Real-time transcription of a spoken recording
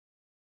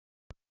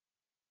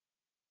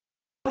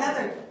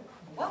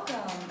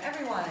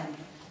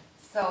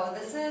So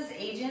this is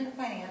Agent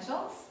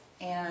Financials,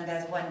 and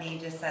as Wendy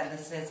just said,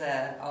 this is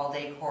an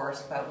all-day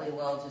course, but we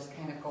will just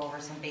kind of go over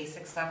some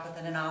basic stuff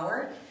within an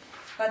hour.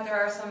 But there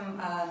are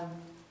some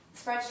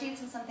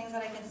spreadsheets and some things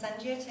that I can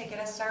send you to get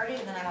us started,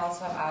 and then I'm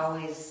also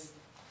always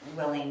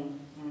willing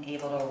and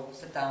able to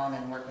sit down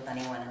and work with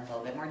anyone in a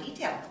little bit more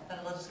detail, but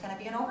it'll just kind of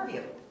be an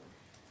overview.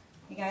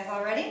 You guys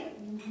all ready?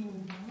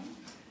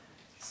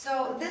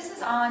 So this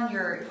is on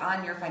your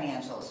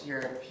financials,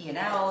 your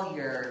P&L,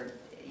 your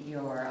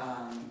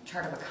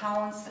chart of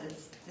accounts.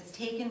 It's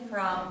taken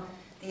from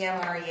the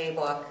MREA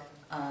book,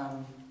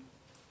 all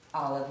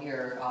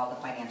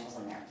the financials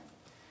in there.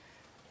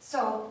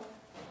 So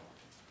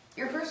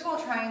you're first of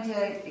all trying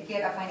to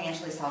get a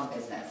financially sound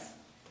business.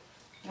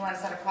 You want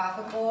to set a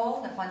profit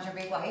goal that funds your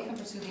big life and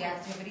pursue the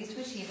activities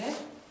to achieve it.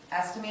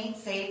 Estimate,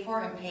 save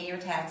for, and pay your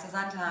taxes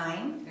on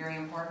time. Very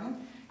important.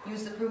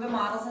 Use the proven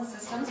models and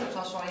systems, which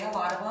I'll show you a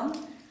lot of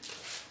them,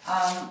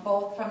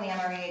 both from the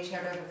MREA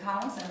Chart of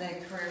Accounts and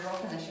the Career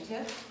Growth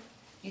Initiative.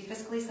 Be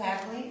fiscally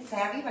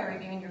savvy by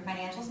reviewing your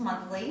financials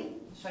monthly.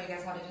 I'll show you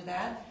guys how to do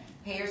that.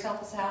 Pay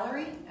yourself a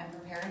salary and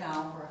prepare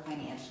now for a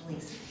financially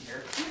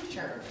secure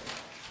future.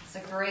 It's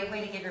a great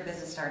way to get your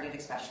business started,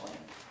 especially.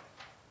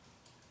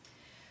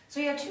 So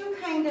you have two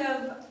kind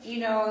of,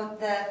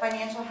 the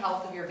financial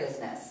health of your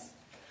business.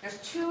 There's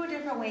two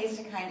different ways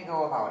to kind of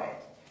go about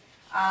it.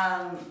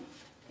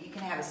 You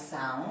can have a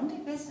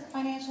sound business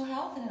financial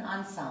health and an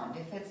unsound.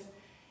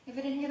 If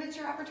it inhibits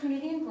your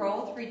opportunity and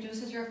growth,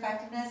 reduces your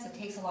effectiveness, it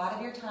takes a lot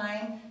of your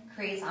time,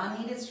 creates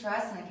unneeded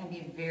stress, and it can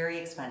be very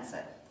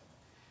expensive.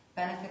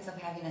 Benefits of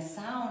having a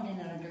sound and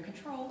under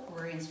control,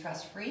 worry and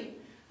stress-free,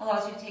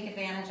 allows you to take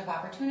advantage of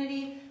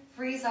opportunity,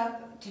 frees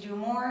up to do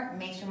more,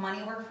 makes your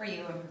money work for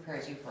you, and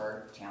prepares you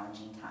for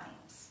challenging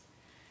times.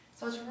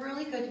 So it's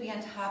really good to be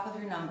on top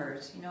of your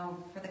numbers.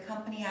 For the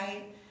company,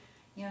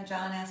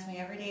 John asks me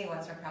every day,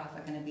 what's our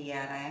profit going to be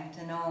at? I have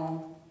to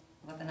know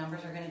what the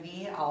numbers are going to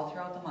be all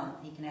throughout the month.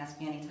 He can ask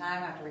me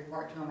anytime. I have to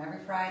report to him every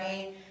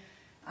Friday.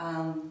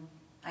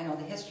 I know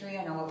the history.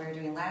 I know what we were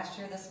doing last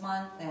year this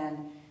month,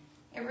 and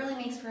it really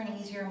makes for an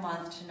easier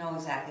month to know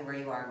exactly where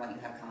you are and what you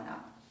have coming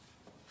up.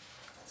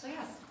 So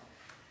yes.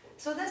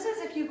 So this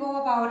is if you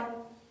go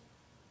about,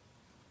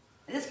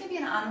 this can be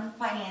an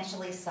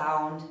unfinancially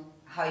sound,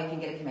 how you can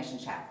get a commission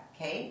check,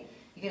 okay?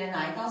 You get a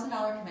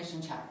 $9,000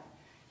 commission check.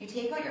 You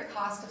take out your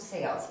cost of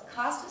sales.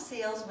 Cost of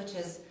sales, which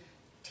is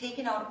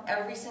taken out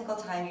every single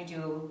time you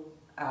do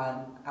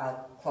a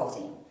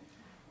closing.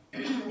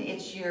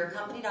 It's your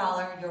company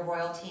dollar, your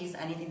royalties,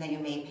 anything that you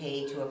may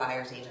pay to a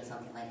buyer's agent,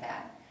 something like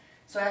that.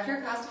 So after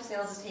your cost of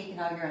sales is taken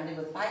out, you're ended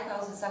with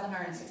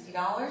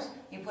 $5,760.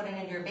 You put it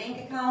into your bank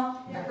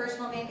account, your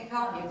personal bank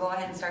account, and you go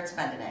ahead and start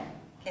spending it,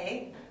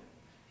 okay?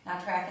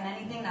 Not tracking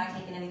anything, not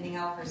taking anything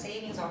out for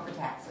savings or for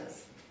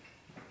taxes.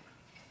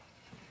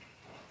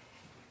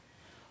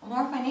 A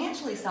more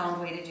financially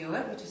sound way to do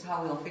it, which is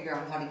how we'll figure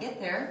out how to get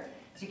there,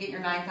 is you get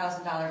your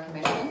 $9,000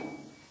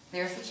 commission.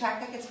 There's the check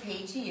that gets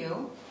paid to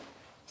you.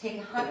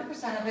 Take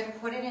 100% of it,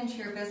 put it into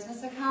your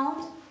business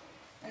account.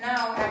 And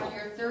now, after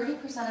your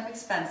 30% of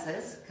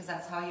expenses, because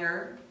that's how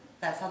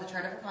the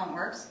chart of account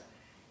works,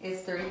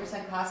 is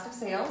 30% cost of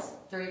sales.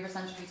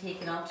 30% should be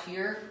taken out to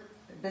your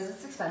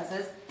business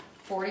expenses.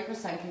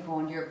 40% can go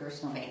into your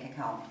personal bank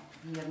account.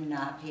 You have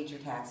not paid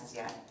your taxes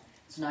yet.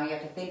 So now you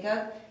have to think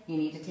of, you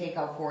need to take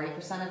out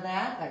 40% of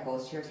that. That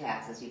goes to your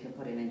taxes. You can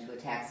put it into a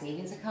tax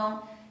savings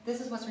account. This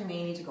is what's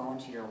remaining to go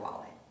into your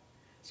wallet.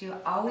 So you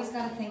always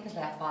got to think of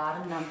that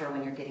bottom number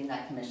when you're getting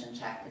that commission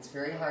check. It's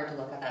very hard to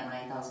look at that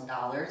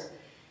 $9,000,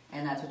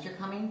 and that's what you're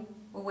coming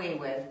away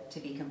with to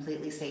be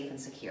completely safe and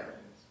secure.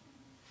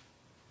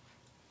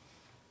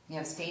 You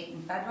have state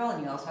and federal,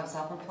 and you also have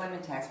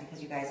self-employment tax because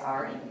you guys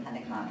are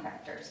independent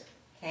contractors.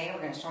 Okay,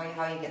 we're going to show you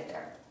how you get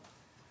there.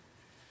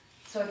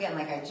 So again,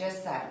 like I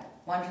just said,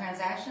 one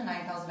transaction,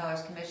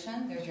 $9,000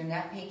 commission. There's your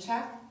net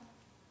paycheck.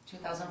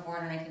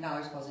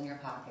 $2,419 goes in your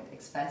pocket.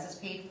 Expenses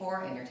paid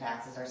for, and your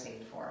taxes are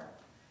saved for.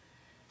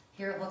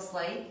 Here it looks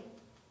like,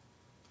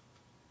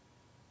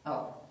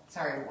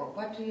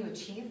 what do you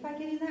achieve by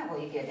getting that? Well,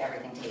 you get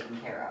everything taken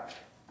care of.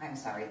 I'm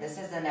sorry, this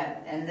is a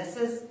net, and this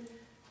is,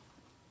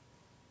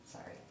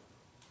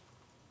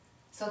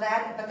 So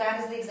that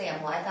is the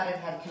example. I thought it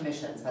had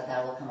commissions, but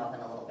that will come up in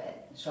a little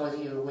bit. It shows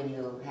you when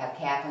you have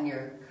cap on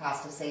your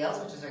cost of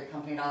sales, which is your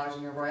company dollars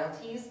and your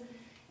royalties,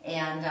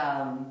 and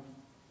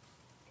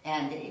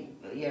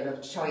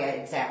it'll show you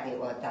exactly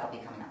what that'll be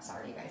coming up.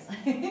 Sorry, you guys.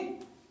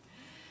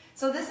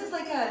 So this is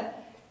like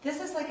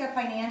a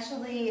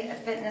financially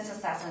fitness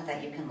assessment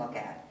that you can look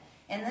at,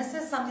 and this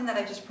is something that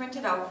I just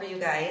printed out for you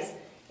guys.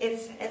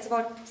 It's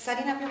about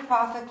setting up your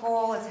profit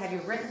goal. It's have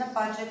you written a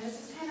budget. This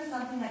is kind of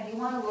something that you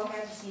want to look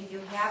at to see if you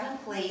have in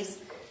place,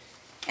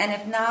 and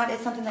if not,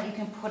 it's something that you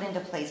can put into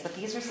place. But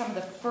these are some of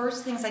the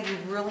first things that you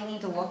really need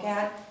to look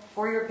at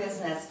for your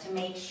business to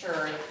make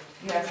sure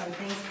you have some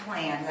things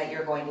planned that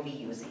you're going to be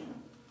using.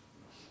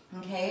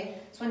 Okay,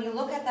 so when you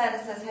look at that,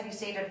 it says, have you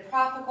stated a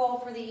profit goal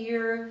for the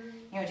year?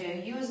 do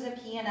you use the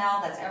P&L?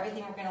 That's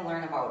everything we're gonna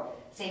learn about.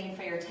 Saving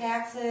for your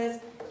taxes,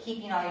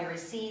 keeping all your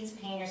receipts,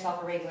 paying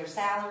yourself a regular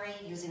salary,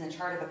 using the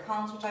chart of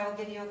accounts, which I will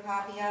give you a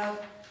copy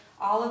of.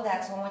 All of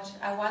that, so what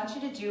I want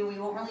you to do, we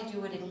won't really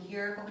do it in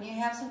here, but when you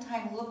have some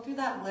time, look through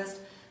that list,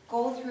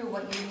 go through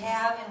what you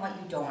have and what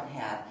you don't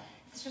have.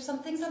 If there's some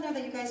things on there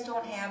that you guys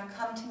don't have,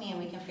 come to me and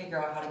we can figure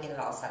out how to get it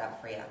all set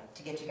up for you,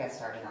 to get you guys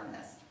started on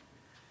this.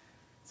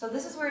 So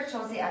this is where it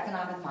shows the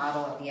economic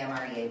model of the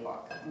MREA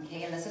book,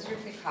 okay, and this is your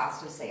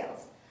cost of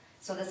sales.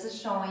 So this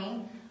is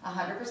showing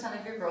 100%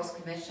 of your gross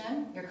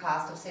commission, your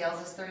cost of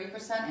sales is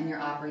 30%, and your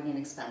operating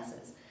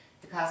expenses.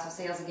 The cost of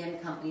sales, again,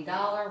 company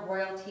dollar,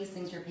 royalties,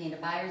 things you're paying to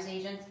buyer's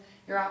agents.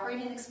 Your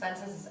operating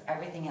expenses is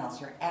everything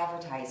else, your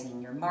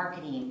advertising, your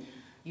marketing,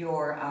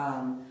 your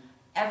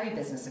every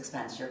business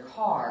expense, your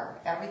car,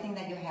 everything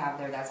that you have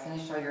there, that's going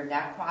to show your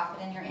net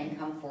profit and your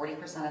income.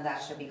 40% of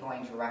that should be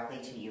going directly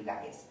to you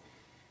guys.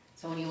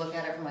 So when you look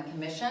at it from a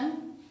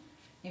commission,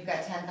 you've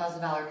got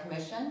 $10,000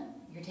 commission.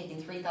 You're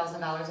taking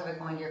 $3,000 of it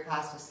going to your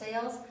cost of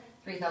sales,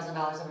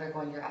 $3,000 of it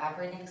going to your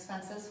operating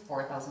expenses,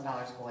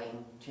 $4,000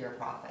 going to your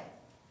profit.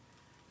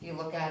 You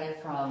look at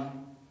it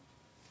from,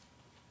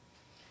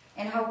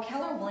 and how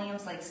Keller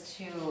Williams likes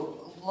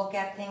to look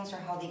at things, or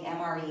how the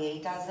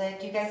MREA does it.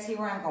 Do you guys see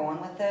where I'm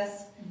going with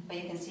this? But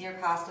you can see your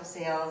cost of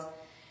sales.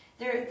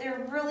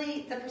 They're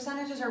really, the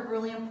percentages are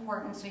really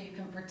important so you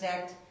can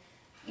predict,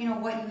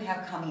 what you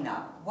have coming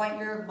up, what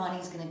your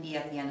money's going to be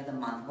at the end of the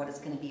month, what it's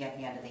going to be at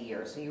the end of the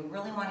year. So you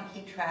really want to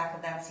keep track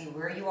of that, see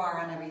where you are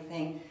on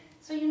everything,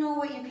 so you know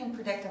what you can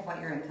predict of what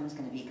your income's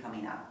going to be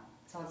coming up.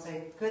 So it's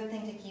a good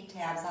thing to keep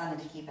tabs on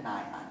and to keep an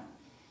eye on.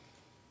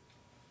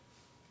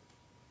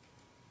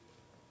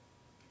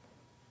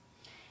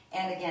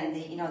 And again,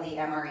 the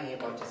MREA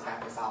book just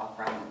got this all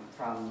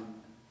from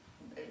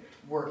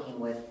working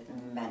with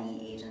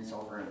many agents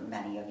over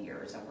many of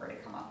years of where to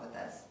come up with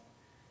this.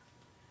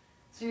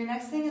 So your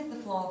next thing is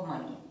the flow of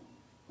money.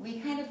 We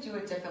kind of do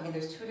it differently.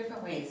 There's two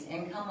different ways.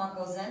 Income, what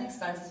goes in,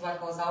 expenses,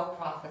 what goes out,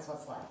 profits,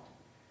 what's left.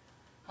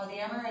 How the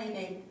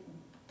MREA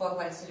book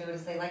likes to do it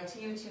is they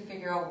like you to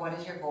figure out what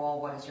is your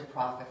goal, what is your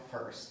profit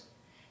first.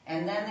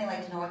 And then they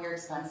like to know what your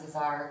expenses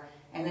are,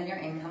 and then your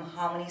income,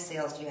 how many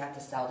sales do you have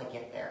to sell to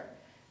get there.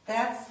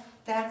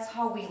 That's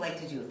how we like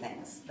to do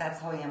things. That's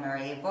how the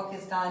MREA book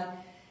is done,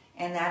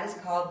 and that is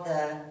called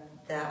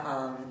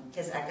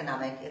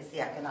it's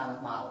the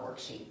economic model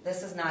worksheet.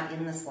 This is not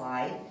in the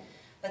slide,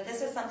 but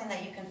this is something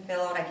that you can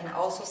fill out. I can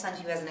also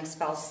send you as an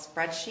Excel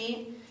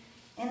spreadsheet.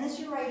 And this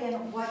you write in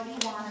what you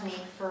want to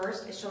make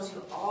first. It shows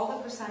you all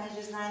the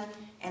percentages then,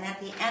 and at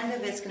the end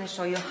of it, it's going to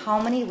show you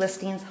how many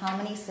listings, how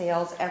many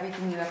sales,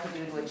 everything you have to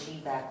do to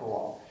achieve that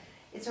goal.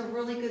 It's a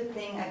really good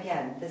thing.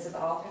 Again, this is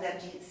all through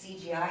that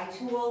CGI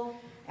tool.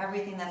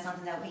 Everything, that's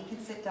something that we can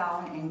sit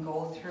down and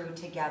go through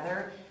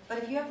together. But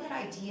if you have that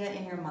idea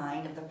in your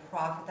mind of the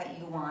profit that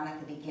you want at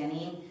the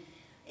beginning,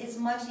 it's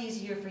much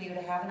easier for you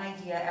to have an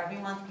idea. Every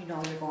month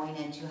you're going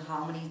into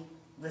how many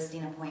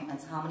listing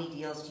appointments, how many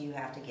deals do you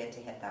have to get to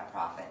hit that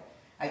profit.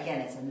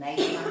 Again, it's a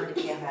nice number to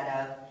be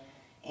ahead of,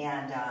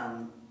 and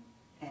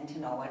to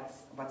know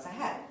what's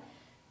ahead.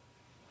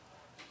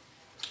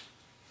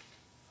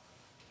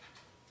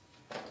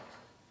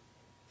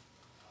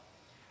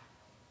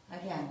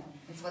 Again,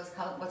 it's what's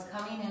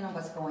coming in and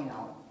what's going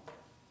out.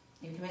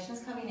 Your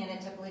commission's coming in,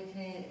 it typically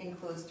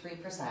includes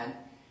 3%.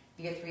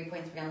 You get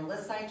 3.3 on the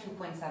list side,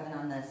 2.7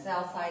 on the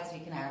sales side, so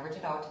you can average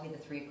it out to be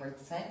the 3.6.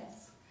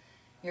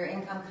 Your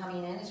income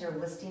coming in is your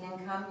listing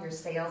income, your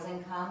sales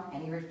income,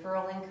 any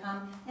referral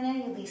income, and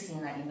any leasing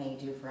that you may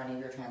do for any of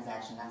your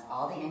transactions. That's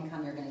all the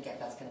income you're going to get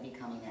that's going to be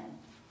coming in.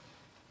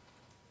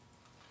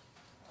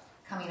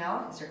 Coming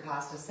out is your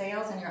cost of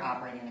sales and your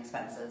operating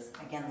expenses.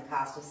 Again, the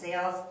cost of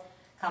sales,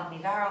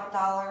 company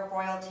dollar,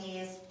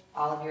 royalties,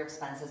 all of your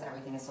expenses,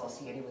 everything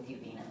associated with you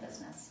being in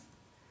business.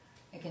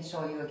 It can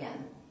show you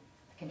again,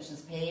 the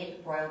commissions paid,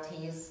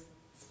 royalties,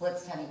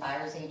 splits to any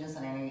buyer's agents,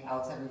 and any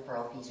outside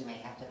referral fees you may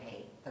have to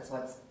pay. That's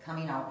what's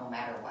coming out no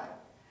matter what.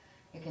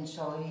 It can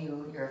show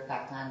you your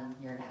effect on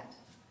your net.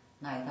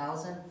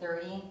 9,000,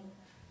 30,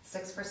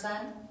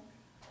 6%.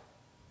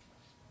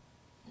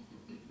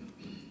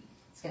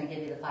 It's going to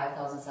give you the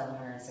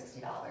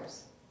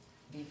 $5,760.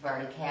 If you've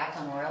already capped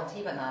on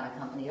royalty but not a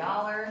company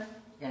dollar,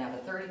 you're going to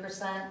have a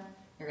 30%.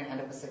 You're going to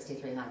end up with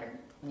 $6,300.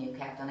 When you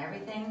capped on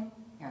everything,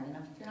 you're ending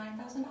up with your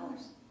 $9,000,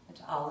 which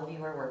all of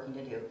you are working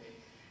to do.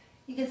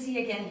 You can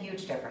see, again,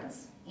 huge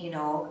difference.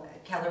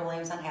 Keller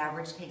Williams on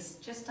average takes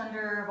just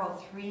under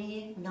about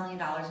 $3 million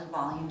in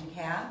volume to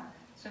cap.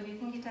 So if you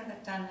can get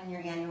that done in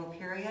your annual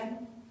period,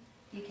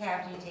 you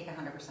cap and you take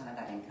 100% of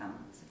that income.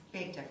 It's a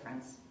big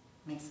difference.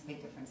 Makes a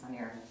big difference on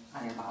your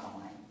bottom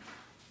line.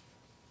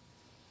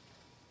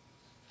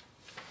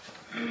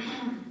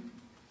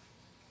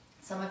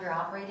 Some of your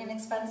operating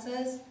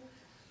expenses: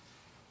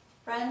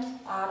 rent,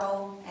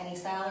 auto, any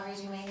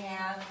salaries you may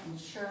have,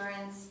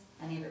 insurance,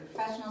 any of your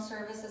professional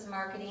services,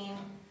 marketing,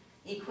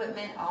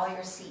 equipment, all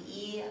your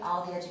CE,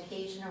 all the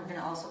education. We're going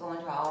to also go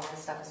into all of this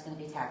stuff is going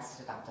to be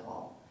tax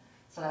deductible.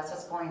 So that's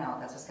what's going out.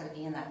 That's what's going to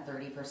be in that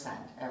 30%.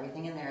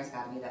 Everything in there has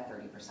got to be that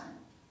 30%.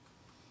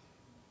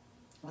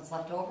 What's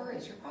left over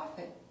is your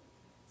profit.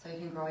 So you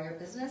can grow your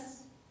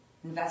business,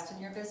 invest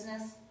in your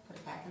business, put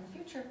it back in the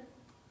future.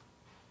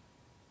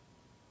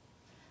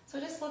 So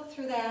just look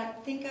through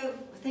that. Think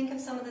of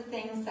some of the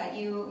things that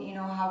you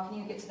know, how can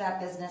you get to that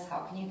business? How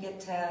can you get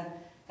to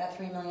that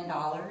 $3 million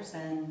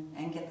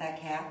and get that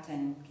capped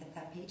and get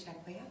that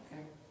paycheck way up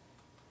there?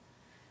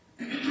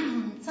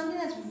 Something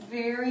that's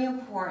very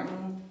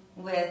important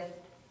with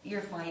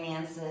your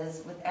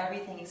finances, with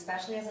everything,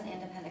 especially as an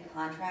independent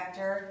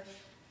contractor,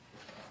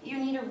 you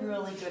need a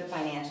really good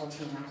financial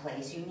team in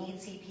place. You need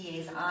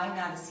CPAs. I'm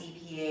not a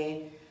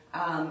CPA.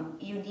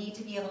 You need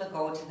to be able to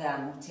go to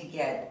them to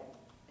get,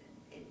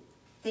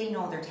 they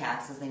know their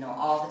taxes. They know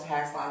all the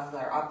tax laws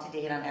that are up to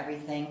date on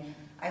everything.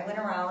 I went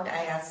around,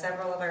 I asked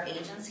several of our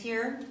agents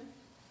here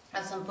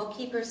of some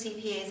bookkeeper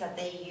CPAs that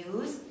they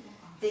use.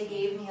 They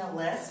gave me a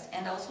list,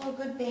 and also a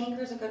good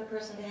banker is a good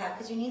person to have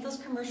because you need those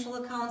commercial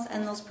accounts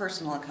and those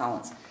personal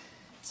accounts.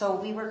 So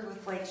we work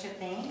with Flagship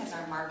Bank as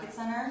our market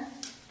center.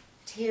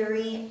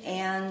 Terry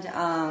and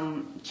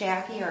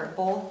Jackie are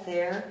both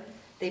there.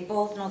 They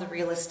both know the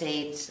real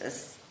estate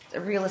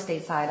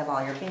side of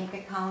all your bank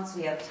accounts.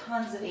 We have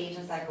tons of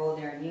agents that go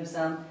there and use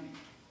them.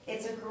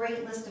 It's a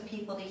great list of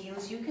people to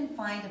use. You can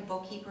find a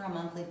bookkeeper, a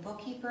monthly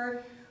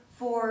bookkeeper,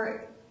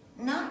 for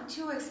not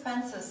too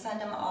expensive.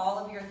 Send them all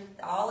of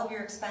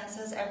your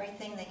expenses,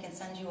 everything. They can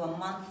send you a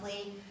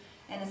monthly,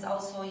 and it's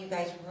also, you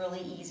guys,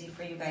 really easy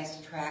for you guys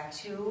to track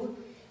too.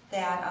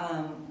 That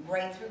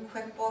right through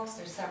QuickBooks,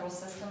 there's several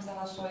systems that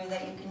I'll show you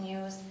that you can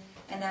use,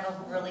 and that'll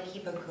really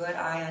keep a good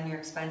eye on your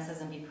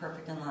expenses and be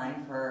perfect in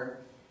line for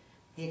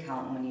the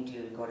accountant when you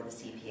do go to the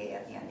CPA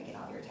at the end to get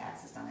all your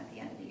taxes done at the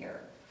end of the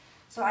year.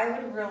 So I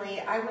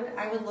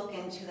would look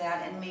into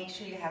that and make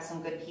sure you have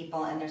some good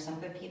people, and there's some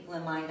good people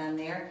in mind on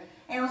there.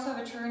 I also have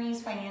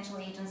attorneys, financial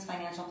agents,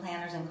 financial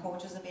planners, and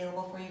coaches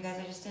available for you guys.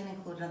 I just didn't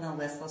include it on the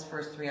list. Those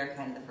first three are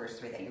kind of the first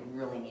three that you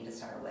really need to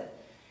start with.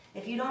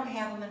 If you don't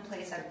have them in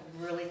place, I'd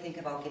really think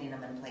about getting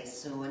them in place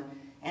soon,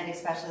 and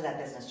especially that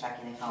business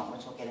checking account,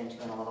 which we'll get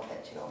into in a little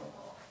bit too.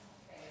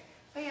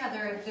 But yeah,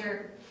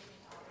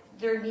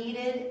 they're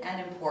needed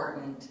and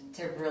important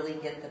to really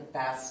get the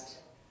best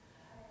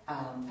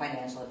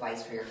financial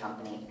advice for your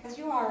company, because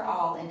you are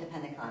all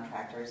independent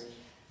contractors.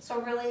 So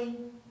really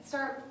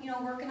start,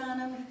 working on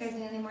them. If you guys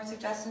need any more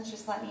suggestions,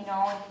 just let me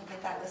know and we can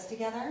get that list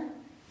together.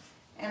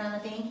 And on the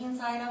banking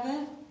side of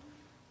it,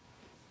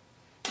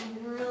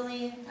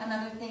 really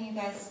another thing you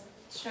guys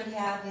should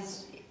have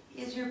is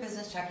your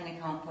business checking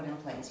account put in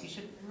place. You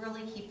should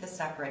really keep this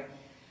separate.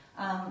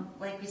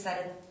 Like we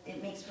said,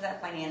 it makes for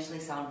that financially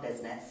sound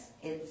business.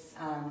 It's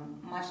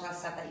much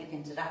less stuff that you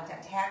can deduct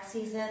at tax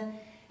season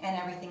and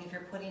everything. If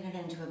you're putting it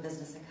into a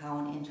business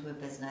account, into a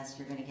business,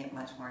 you're going to get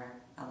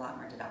a lot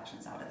more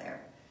deductions out of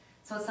there.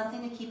 So it's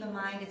something to keep in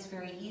mind. It's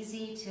very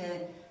easy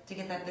to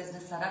get that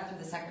business set up through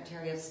the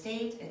Secretary of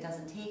State. It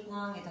doesn't take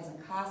long, it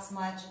doesn't cost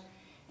much,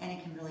 and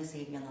it can really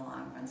save you in the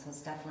long run. So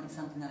it's definitely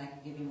something that I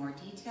could give you more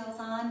details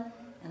on,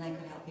 and I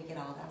could help you get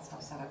all that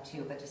stuff set up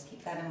too. But just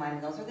keep that in mind.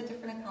 And those are the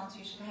different accounts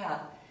you should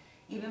have.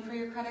 Even for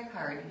your credit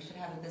card, you should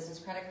have a business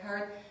credit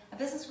card. A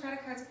business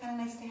credit card is kind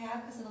of nice to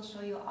have because it'll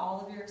show you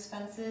all of your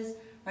expenses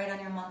right on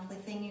your monthly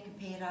thing. You can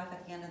pay it off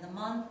at the end of the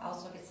month.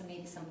 Also get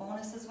maybe some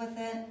bonuses with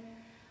it.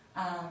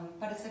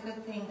 But it's a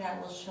good thing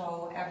that will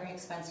show every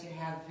expense you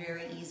have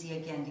very easy,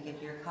 again, to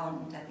give your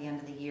accountant at the end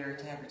of the year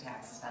to have your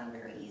taxes done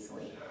very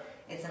easily.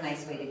 It's a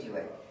nice way to do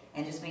it.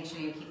 And just make sure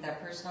you keep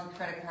that personal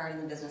credit card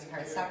and the business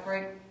card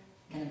separate.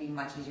 It's going to be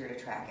much easier to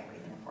track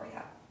everything for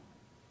you.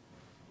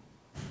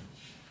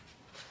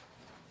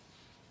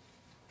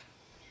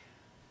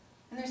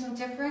 And there's some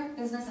different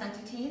business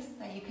entities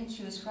that you can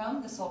choose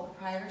from: the sole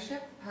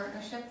proprietorship,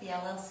 partnership, the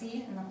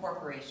LLC, and the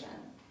corporation.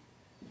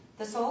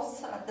 The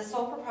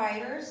sole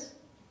proprietors,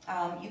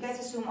 you guys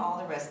assume all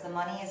the risk. The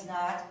money is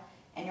not,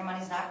 and your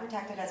money is not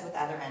protected as with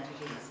other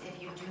entities.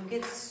 If you do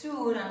get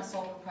sued on a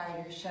sole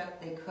proprietorship,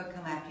 they could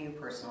come after you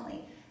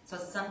personally. So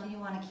it's something you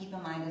want to keep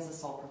in mind as a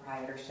sole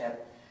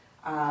proprietorship.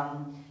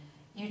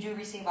 You do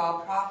receive all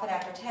profit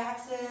after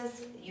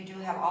taxes. You do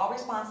have all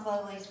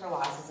responsibilities for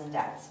losses and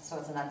debts. So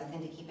it's another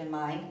thing to keep in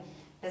mind.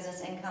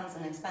 Business incomes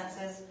and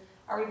expenses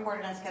are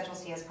reported on Schedule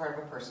C as part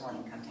of a personal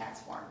income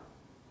tax form.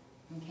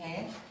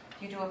 Okay?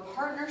 If you do a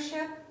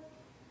partnership,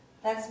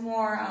 that's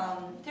more,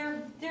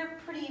 they're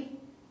pretty,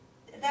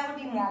 that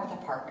would be more with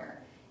a partner.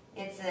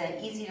 It's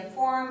easy to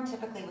form,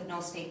 typically with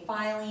no state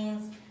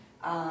filings.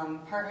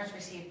 Partners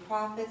receive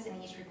profits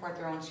and each report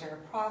their own share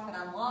of profit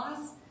on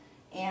loss.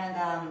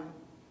 And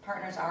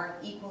partners are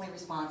equally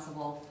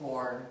responsible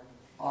for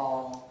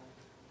all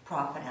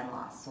profit and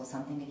loss. So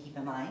something to keep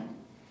in mind.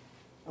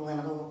 A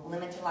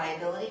limited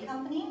liability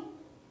company.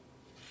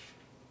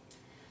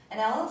 An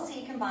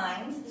LLC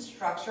combines the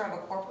structure of a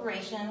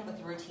corporation with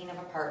the routine of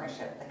a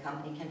partnership. The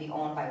company can be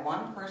owned by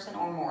one person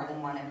or more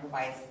than one and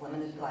provides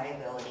limited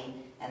liability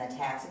and the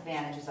tax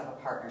advantages of a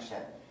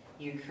partnership.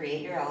 You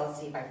create your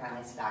LLC by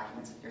filing some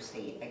documents with your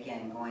state.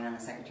 Again, going on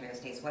the Secretary of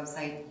State's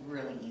website,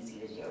 really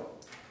easy to do.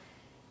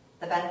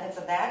 The benefits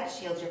of that, it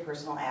shields your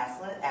personal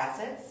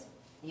assets.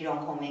 You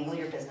don't commingle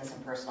your business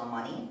and personal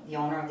money. The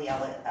owner of the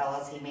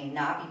LLC may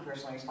not be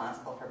personally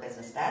responsible for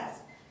business debts.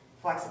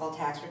 Flexible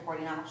tax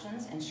reporting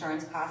options.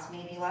 Insurance costs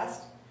may be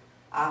less.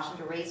 Option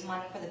to raise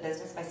money for the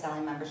business by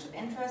selling membership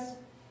interest.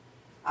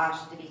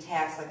 Option to be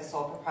taxed like a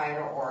sole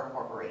proprietor or a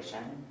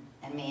corporation,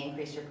 and may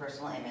increase your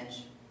personal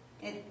image.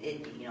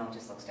 It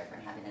just looks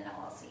different having an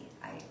LLC.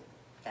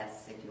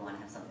 That's if you want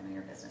to have something on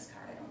your business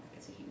card. I don't think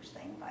it's a huge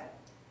thing, but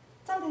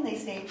something they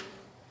state.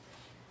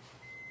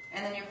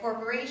 And then your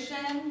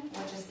corporation,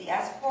 which is the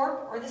S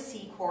Corp or the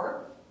C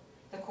Corp.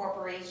 The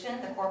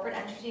corporation, the corporate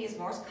entity is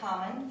most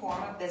common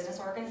form of business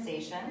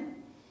organization.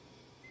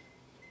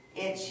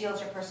 It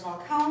shields your personal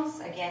accounts.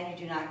 Again, you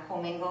do not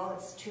commingle.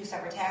 It's two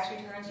separate tax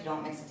returns. You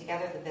don't mix it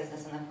together, the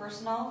business and the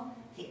personal.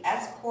 The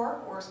S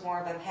Corp works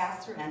more of a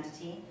pass-through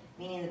entity,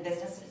 meaning the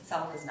business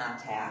itself is not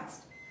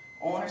taxed.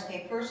 Owners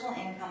pay personal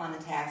income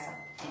tax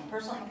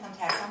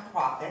on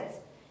profits,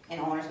 and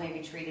owners may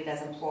be treated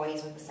as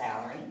employees with a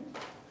salary.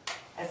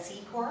 A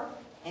C Corp,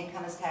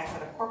 income is taxed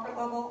at a corporate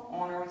level.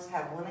 Owners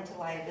have limited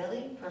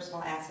liability.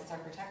 Personal assets are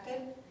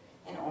protected,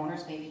 and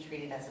owners may be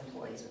treated as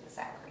employees with a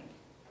salary.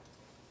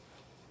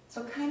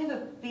 So kind of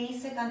a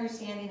basic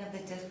understanding of the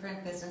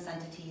different business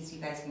entities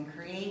you guys can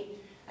create.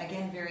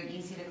 Again, very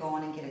easy to go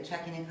in and get a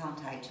checking account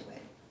tied to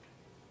it.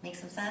 Make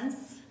some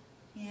sense?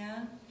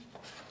 Yeah?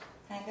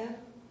 Kind of?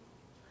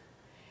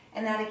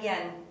 And that,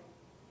 again,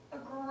 a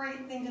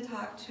great thing to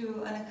talk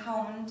to an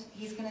accountant.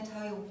 He's going to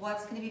tell you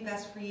what's going to be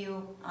best for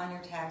you on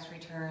your tax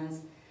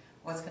returns,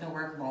 what's going to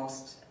work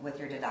most with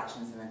your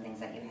deductions and the things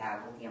that you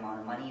have with the amount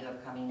of money you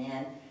have coming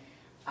in.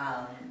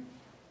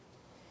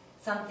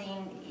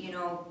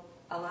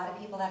 A lot of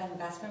people that have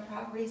investment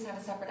properties have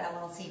a separate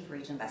LLC for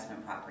each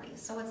investment property.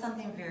 So it's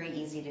something very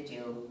easy to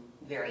do,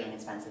 very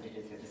inexpensive to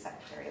do through the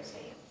Secretary of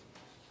State.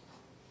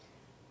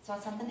 So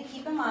it's something to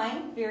keep in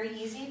mind, very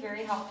easy,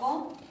 very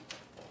helpful.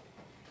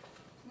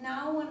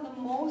 Now, one of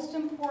the most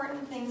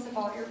important things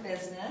about your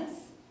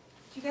business,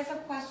 do you guys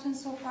have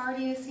questions so far?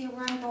 Do you see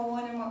where I'm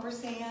going and what we're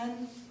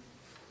saying?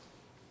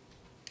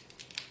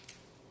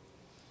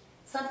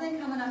 Something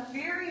coming up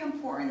very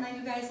important that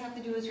you guys have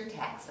to do is your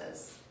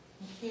taxes.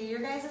 Okay, your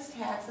guys'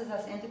 taxes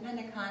as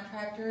independent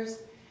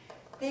contractors,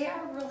 they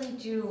are really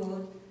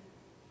due,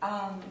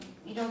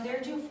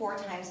 they're due 4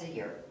 times a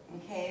year,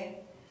 okay?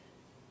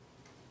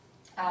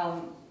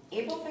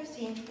 April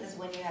 15th is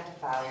when you have to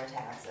file your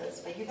taxes,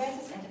 but you guys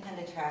as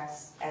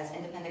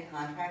independent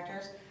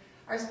contractors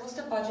are supposed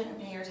to budget and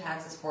pay your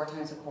taxes 4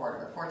 times a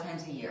quarter, 4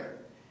 times a year.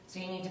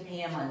 So you need to pay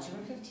them on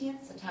June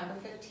 15th, September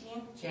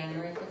 15th,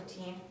 January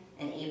 15th,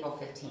 and April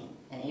 15th.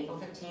 And April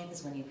 15th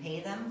is when you pay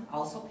them,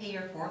 also pay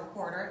your 4th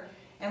quarter,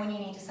 and when you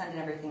need to send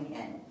everything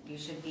in. You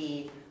should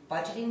be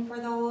budgeting for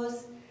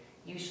those.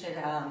 You should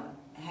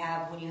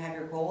when you have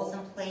your goals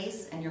in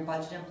place and your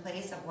budget in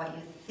place of what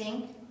you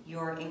think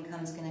your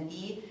income is going to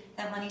be,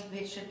 that money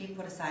should be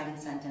put aside and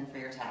sent in for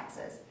your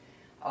taxes.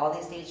 All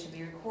these dates should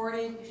be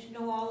recorded. You should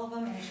know all of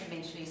them, and you should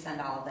make sure you send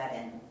all of that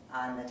in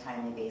on a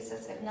timely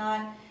basis. If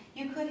not,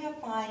 you could have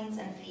fines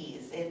and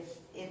fees.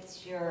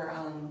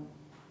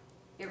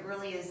 It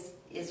really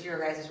is your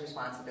guys'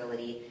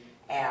 responsibility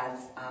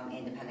as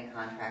independent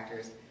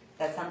contractors.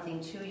 That's something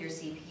too, your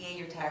CPA,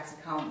 your tax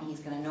accountant, he's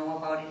going to know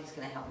about it. He's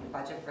going to help you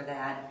budget for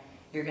that.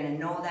 You're going to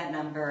know that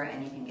number,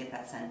 and you can get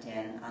that sent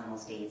in on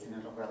those dates, and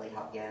it'll really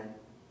help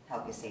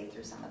you save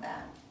through some of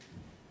that.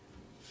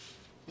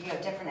 You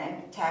have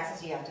different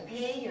taxes you have to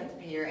pay. You have to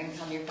pay your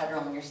income, your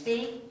federal and your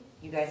state.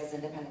 You guys as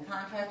independent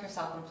contractors,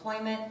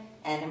 self-employment,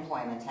 and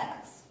employment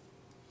tax.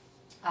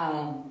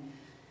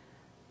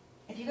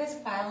 If you guys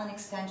file an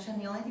extension,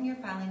 the only thing you're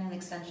filing an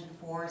extension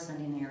for is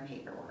sending in your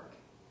paperwork,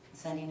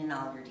 sending in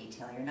all of your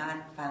detail. You're not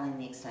filing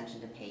the extension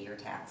to pay your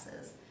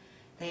taxes.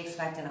 They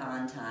expect it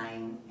on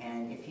time,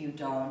 and if you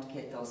don't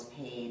get those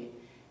paid,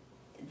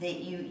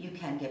 you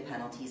can get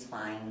penalties,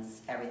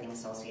 fines, everything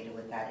associated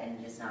with that, and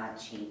it is not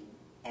cheap,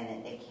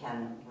 and it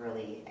can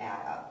really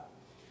add up.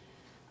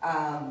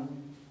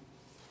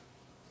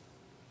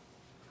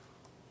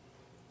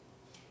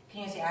 You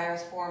can use the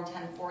IRS Form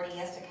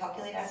 1040-S to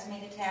calculate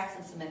estimated tax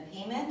and submit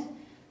payment.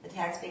 The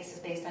tax base is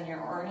based on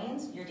your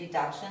earnings, your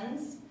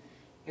deductions,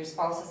 your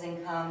spouse's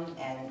income,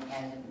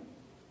 and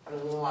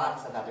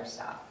lots of other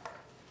stuff.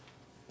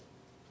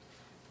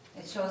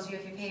 It shows you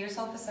if you pay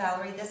yourself a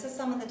salary. This is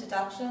some of the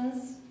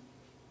deductions.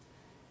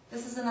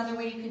 This is another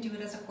way you can do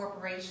it as a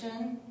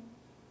corporation.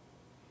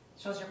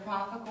 It shows your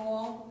profit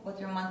goal, what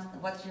your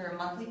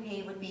monthly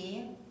pay would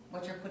be,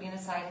 what you're putting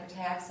aside for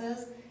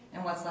taxes,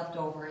 and what's left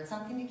over. It's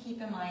something to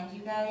keep in mind,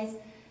 you guys.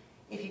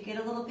 If you get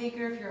a little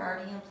bigger, if you're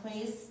already in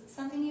place,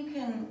 something you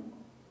can,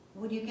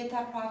 when you get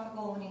that profit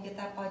goal, when you get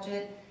that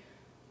budget,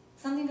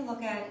 something to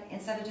look at,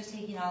 instead of just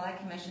taking all that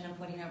commission and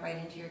putting it right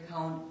into your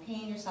account,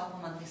 paying yourself a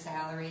monthly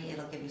salary,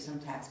 it'll give you some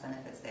tax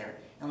benefits there.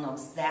 You'll know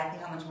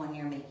exactly how much money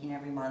you're making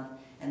every month,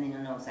 and then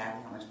you'll know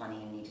exactly how much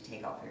money you need to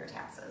take out for your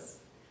taxes.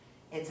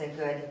 it's a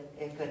good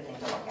thing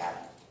to look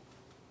at.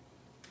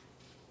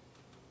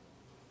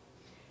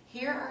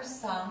 Here are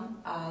some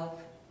of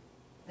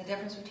the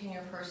difference between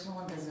your personal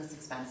and business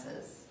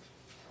expenses.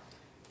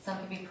 Some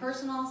can be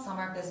personal, some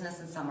are business,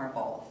 and some are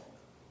both.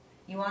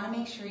 You want to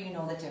make sure you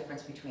know the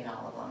difference between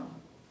all of them.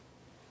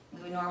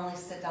 We normally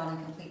sit down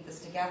and complete this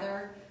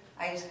together.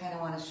 I just kind of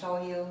want to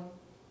show you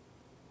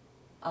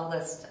a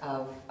list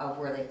of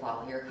where they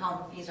fall. Your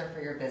account fees are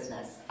for your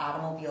business.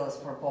 Automobile is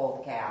for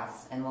both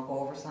gas, and we'll go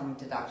over some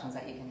deductions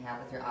that you can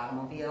have with your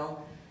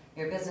automobile.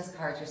 Your business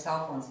cards, your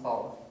cell phones,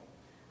 both.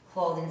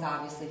 Clothing's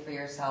obviously for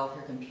yourself.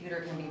 Your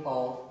computer can be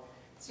both.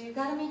 So you've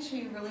got to make sure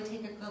you really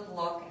take a good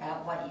look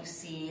at what you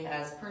see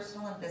as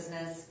personal and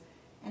business,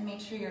 and make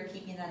sure you're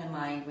keeping that in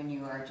mind when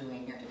you are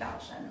doing your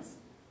deductions.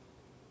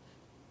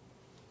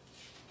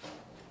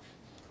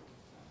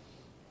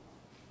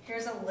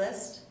 Here's a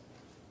list,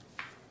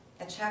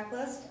 a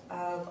checklist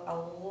of a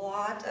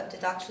lot of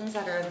deductions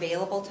that are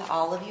available to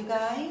all of you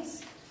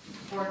guys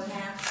for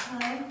tax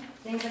time.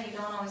 Things that you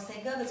don't always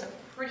think of. It's a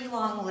pretty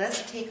long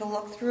list. Take a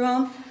look through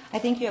them. I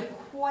think you have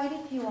quite a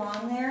few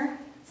on there.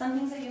 Some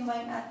things that you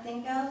might not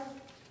think of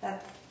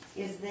that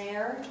is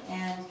there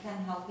and can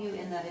help you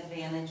in that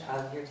advantage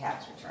of your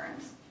tax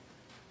returns.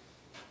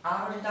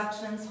 Auto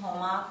deductions,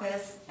 home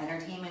office,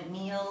 entertainment,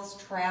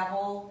 meals,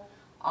 travel,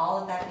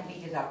 all of that can be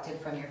deducted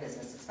from your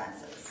business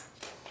expenses.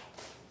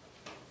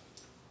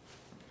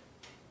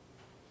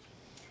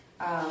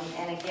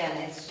 And again,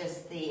 it's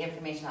just the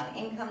information on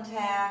income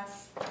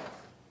tax,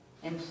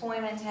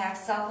 employment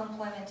tax,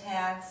 self-employment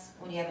tax.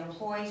 When you have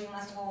employees, you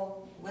must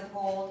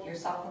withhold your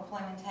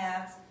self-employment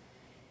tax.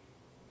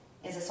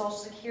 Is a Social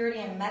Security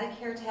and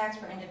Medicare tax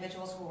for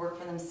individuals who work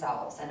for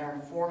themselves and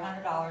earn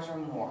 $400 or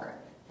more.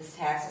 This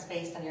tax is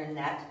based on your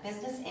net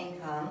business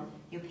income.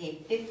 You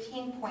pay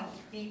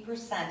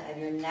 15.3% of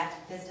your net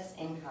business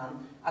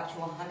income up to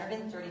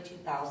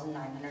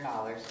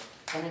 $132,900.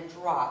 Then it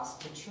drops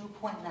to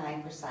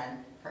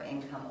 2.9% for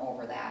income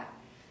over that.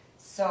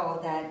 So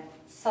that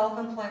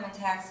self-employment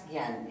tax,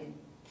 again,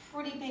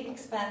 pretty big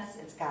expense.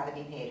 It's got to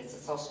be paid. It's the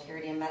Social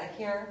Security and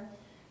Medicare,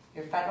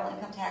 your federal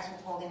income tax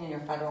withholding, and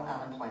your federal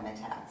unemployment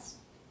tax.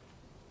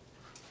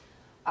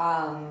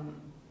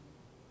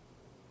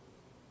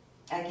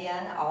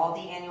 Again, all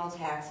the annual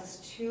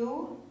taxes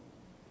too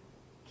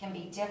can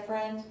be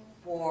different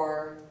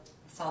for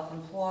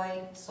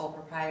self-employed, sole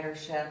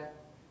proprietorship,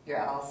 your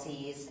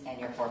LLCs,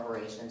 and your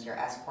corporations, your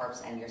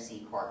S-Corps and your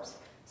C-Corps.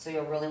 So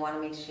you'll really want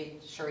to make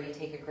sure you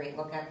take a great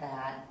look at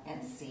that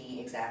and see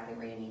exactly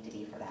where you need to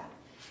be for that.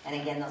 And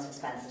again, those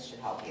expenses should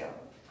help you.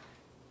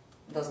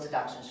 Those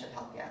deductions should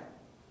help you.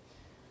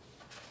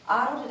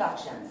 Auto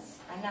deductions.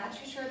 I'm not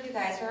too sure if you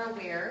guys are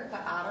aware,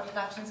 but auto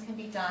deductions can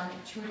be done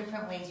two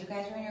different ways. You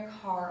guys are in your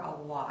car a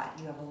lot.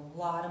 You have a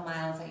lot of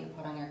miles that you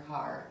put on your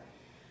car.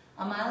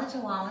 A mileage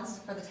allowance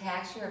for the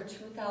tax year of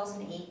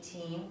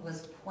 2018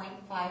 was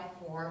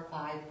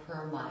 .545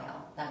 per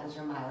mile. That was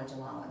your mileage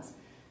allowance.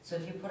 So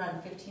if you put on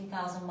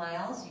 15,000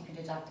 miles, you could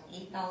deduct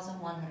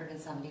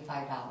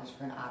 $8,175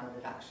 for an auto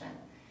deduction.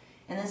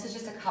 And this is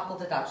just a couple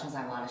deductions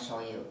I want to show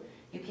you.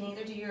 You can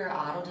either do your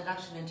auto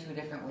deduction in two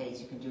different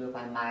ways. You can do it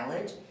by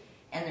mileage,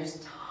 and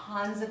there's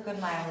tons of good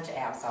mileage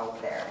apps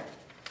out there.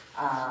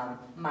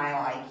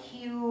 Mile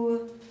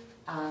IQ,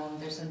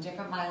 there's some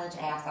different mileage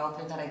apps out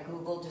there that I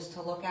Googled just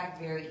to look at,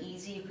 very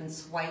easy. You can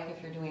swipe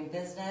if you're doing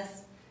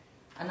business.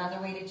 Another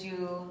way to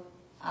do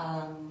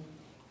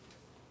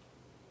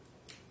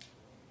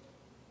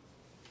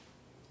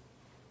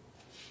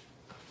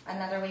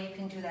another way you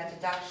can do that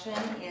deduction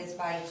is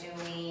by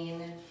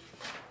doing,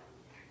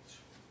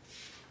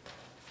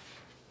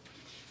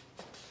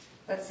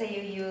 let's say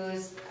you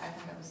use, I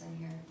think it was in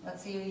here,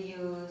 let's say you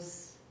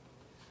use,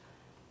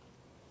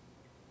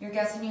 you're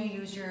guessing you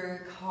use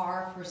your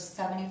car for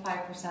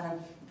 75%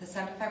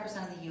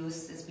 of the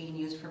use is being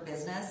used for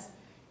business.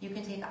 You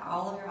can take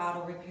all of your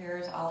auto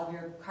repairs, all of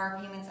your car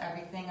payments,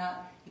 everything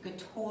up. You could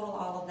total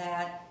all of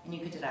that, and you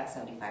could deduct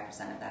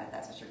 75% of that if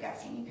that's what you're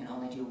guessing. You can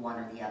only do one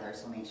or the other,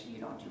 so make sure you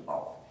don't do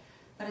both.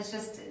 But it's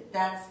just,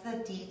 that's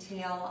the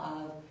detail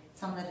of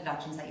some of the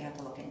deductions that you have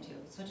to look into.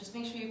 So just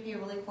make sure you pay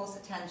really close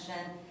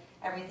attention,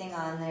 everything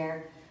on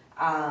there.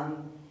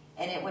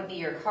 And it would be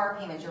your car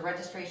payments, your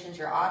registrations,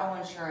 your auto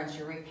insurance,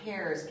 your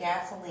repairs,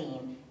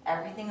 gasoline,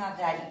 everything of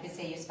that. You could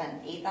say you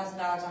spent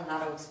 $8,000 on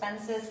auto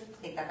expenses,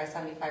 take that by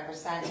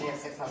 75%, you have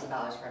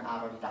 $6,000 for an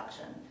auto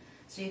deduction.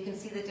 So you can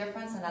see the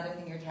difference. Another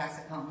thing your tax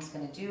accountant's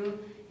going to do,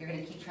 you're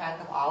going to keep track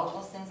of all of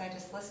those things I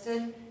just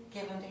listed,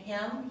 give them to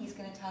him, he's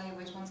going to tell you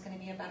which one's going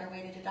to be a better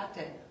way to deduct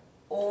it.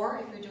 Or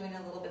if you're doing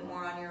a little bit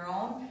more on your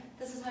own,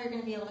 this is how you're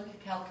going to be able to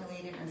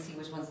calculate it and see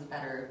which one's the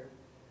better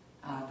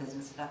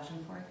business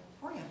deduction for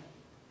you.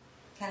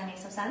 Kind of make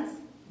some sense?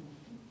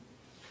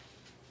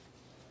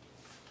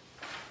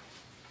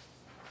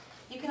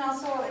 You can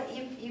also,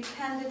 you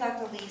can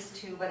deduct a lease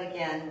too, but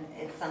again,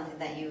 it's something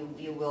that you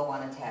will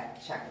want to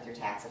check with your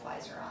tax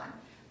advisor on.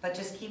 But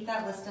just keep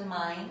that list in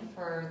mind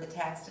for the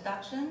tax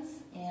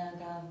deductions,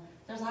 and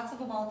there's lots of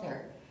them out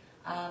there.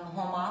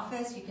 Home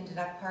office, you can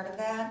deduct part of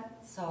that,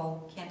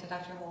 so can't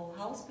deduct your whole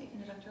house, but you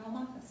can deduct your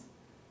home office.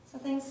 So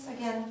things,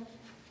 again,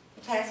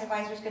 the tax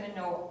advisor is going to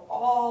know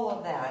all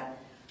of that.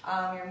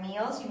 Your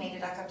meals, you may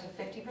deduct up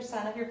to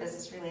 50% of your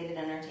business-related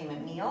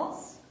entertainment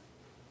meals.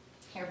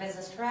 Your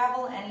business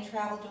travel, any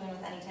travel doing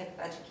with any type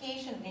of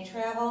education, any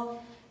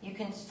travel, you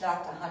can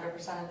deduct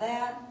 100% of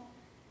that.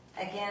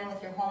 Again,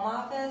 with your home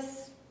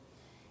office,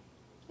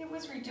 it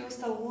was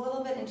reduced a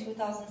little bit in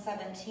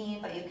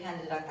 2017, but you can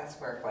deduct that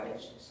square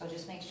footage. So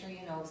just make sure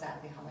you know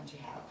exactly how much you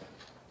have.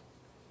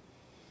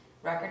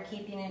 Record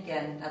keeping,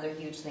 again, another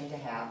huge thing to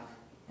have.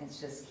 It's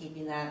just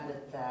keeping that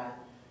with the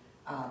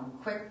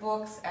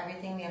QuickBooks,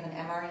 everything. We have an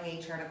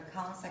MREA chart of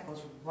accounts that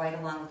goes right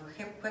along with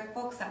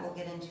QuickBooks that we'll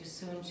get into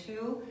soon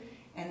too.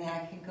 And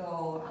that can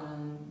go,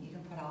 you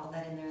can put all of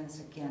that in there, and it's,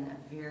 again,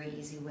 a very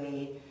easy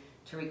way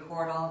to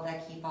record all of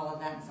that, keep all of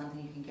that, and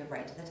something you can give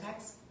right to the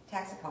tax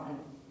accountant.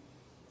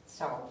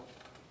 So,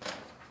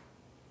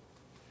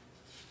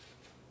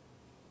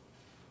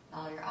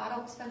 all your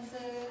auto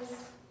expenses,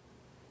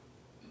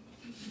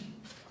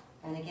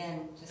 and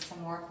again, just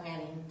some more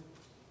planning.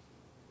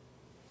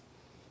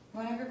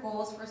 What are your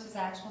goals versus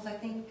actuals? I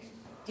think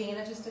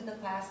Dana just did the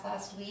class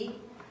last week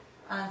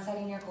on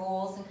setting your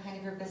goals and kind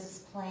of your business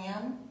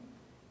plan.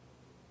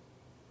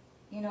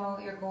 You know,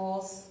 your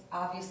goals,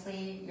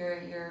 obviously,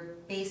 you're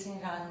basing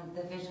it on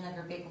the vision of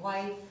your big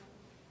life.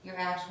 Your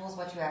actuals,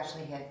 what you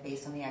actually hit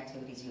based on the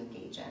activities you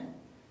engage in.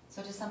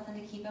 So just something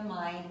to keep in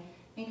mind.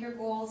 Make your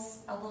goals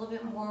a little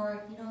bit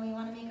more, you know, you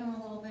want to make them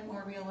a little bit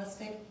more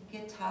realistic. It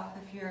can get tough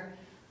if you're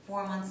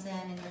 4 months in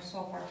and you're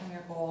so far from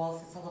your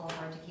goals. It's a little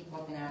hard to keep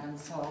looking at them.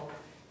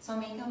 So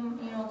make them,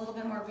 you know, a little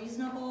bit more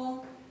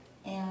reasonable,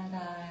 and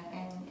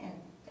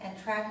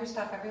track your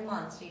stuff every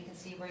month so you can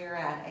see where you're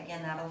at.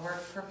 Again, that'll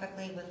work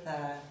perfectly with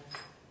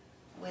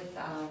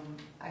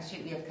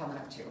we have coming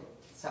up too.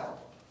 So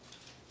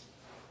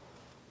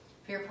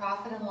for your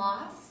profit and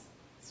loss,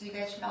 so you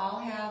guys should all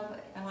have,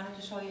 I wanted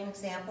to show you an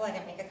example. I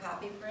didn't make a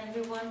copy for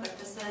everyone, but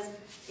this is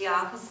the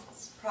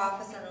office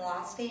profit and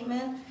loss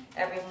statement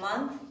every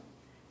month.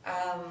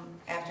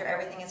 After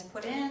everything is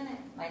put in,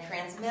 my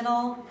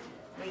transmittal,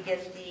 we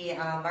get the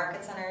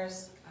Market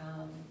Center's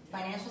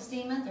financial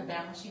statement, their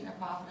balance sheet and their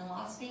profit and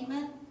loss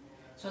statement.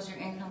 Shows your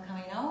income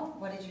coming out,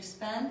 what did you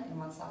spend, and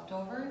what's left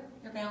over.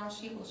 Your balance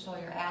sheet will show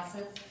your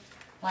assets.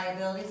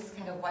 Liabilities is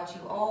kind of what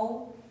you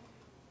owe,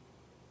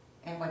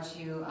 and what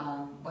you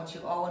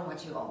owe and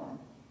what you own.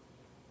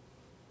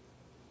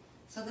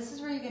 So this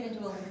is where you get into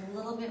a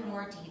little bit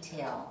more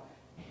detail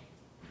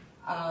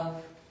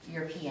of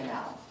your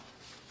P&L.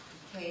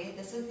 Okay,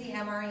 this is the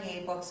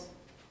MREA book's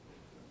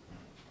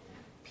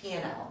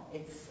P&L.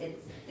 It's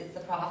the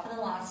profit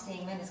and loss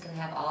statement. It's going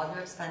to have all your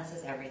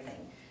expenses,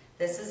 everything.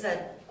 This is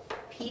a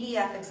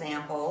PDF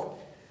example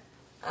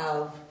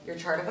of your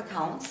chart of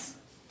accounts.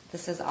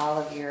 This is all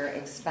of your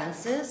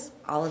expenses,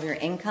 all of your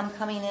income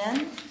coming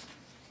in.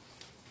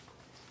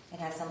 It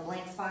has some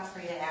blank spots for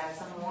you to add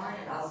some more, and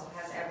it also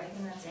has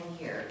everything that's in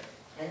here.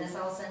 And this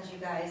I'll send you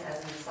guys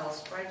as an Excel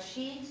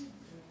spreadsheet.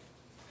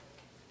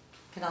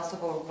 It can also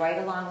go right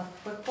along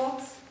with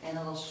QuickBooks, and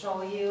it'll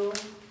show you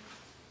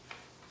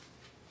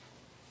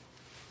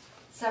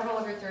several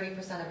of your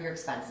 30% of your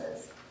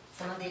expenses.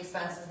 Some of the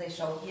expenses they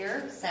show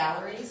here: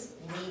 salaries,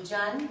 lead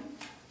gen.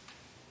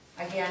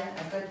 Again,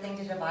 a good thing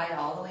to divide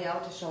all the way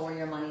out to show where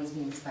your money is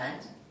being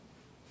spent.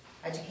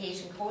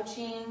 Education,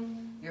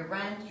 coaching, your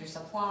rent, your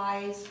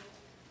supplies,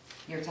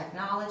 your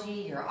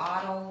technology, your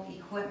auto,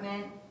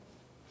 equipment,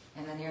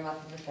 and then you're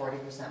left with your 40%,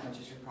 which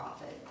is your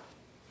profit.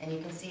 And you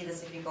can see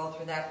this if you go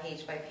through that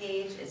page by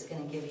page. It's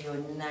going to give you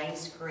a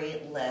nice,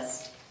 great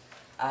list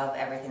of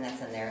everything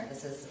that's in there.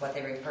 This is what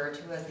they refer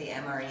to as the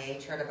MREA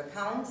chart of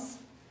accounts.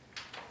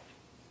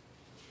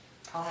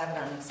 I'll have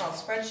it on an Excel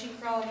spreadsheet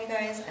for all of you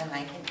guys, and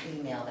I can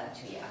email that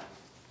to you.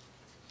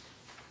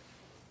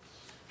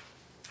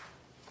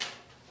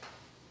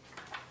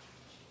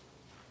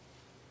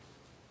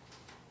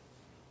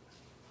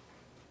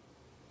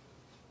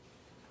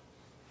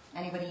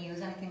 Anybody use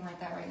anything like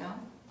that right now?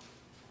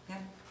 Okay.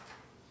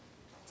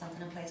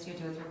 Something in place? Do you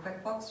do it through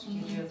QuickBooks? Do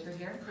you do it through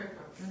here?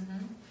 QuickBooks.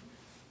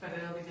 But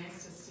it'll be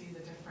nice to see the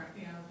different,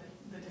 you know,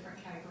 the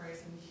different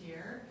categories in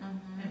here,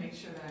 and make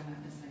sure that I'm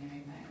not missing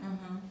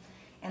anything.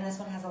 And this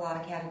one has a lot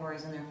of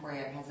categories in there for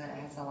you. It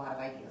has a lot of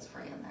ideas for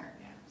you in there.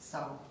 Yeah.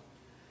 So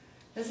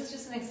this is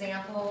just an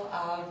example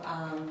of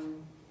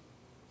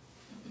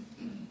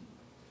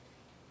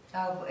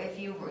if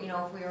we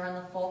were in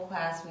the full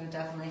class, we would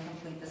definitely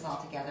complete this all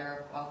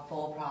together, a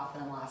full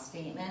profit and loss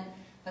statement.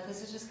 But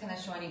this is just kind of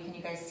showing you. Can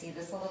you guys see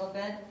this a little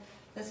bit?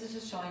 This is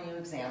just showing you an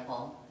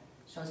example.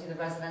 Shows you the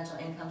residential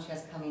income she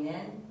has coming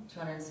in,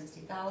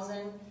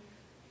 $260,000.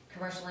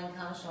 Commercial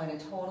income showing a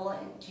total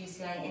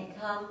GCI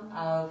income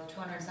of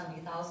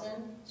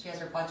 $270,000. She has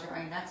her budget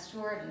right next to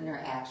her and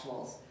her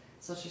actuals.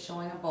 So she's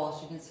showing them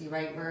both. You can see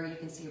right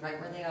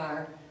where they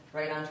are,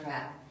 right on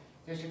track.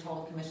 There's your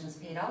total commissions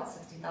paid out,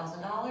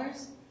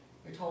 $60,000.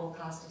 Your total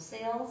cost of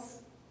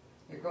sales,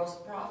 your gross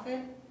profit,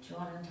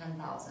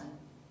 $210,000.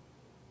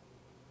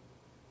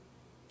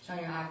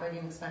 showing your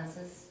operating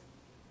expenses,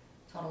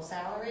 total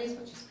salaries,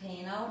 which is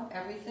paying out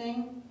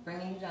everything,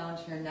 bringing you down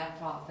to your net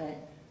profit,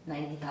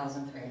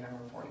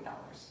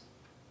 $90,340.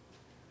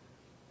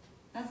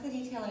 That's the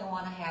detailing you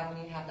want to have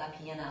when you have that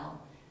P&L.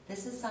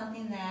 This is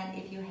something that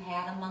if you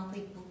had a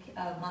monthly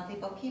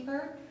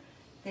bookkeeper,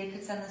 they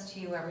could send this to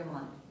you every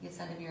month. You'd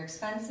send them your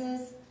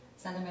expenses,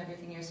 send them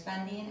everything you're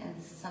spending, and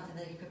this is something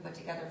that you could put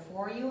together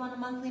for you on a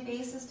monthly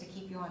basis to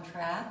keep you on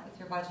track with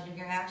your budget and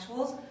your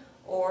actuals,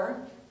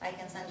 or I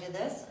can send you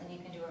this and you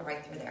can do it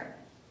right through there.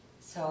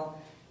 So,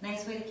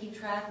 nice way to keep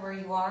track where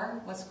you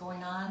are, what's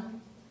going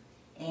on,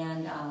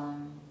 and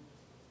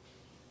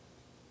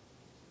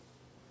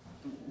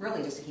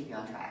really just to keep you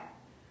on track.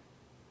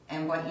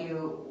 And what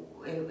you,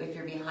 if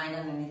you're behind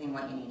on anything,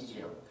 what you need to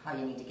do, how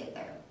you need to get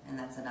there. And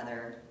that's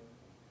another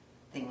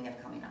thing we have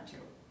coming up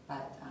too.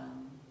 But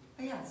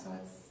yeah, so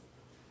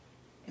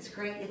it's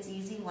great, it's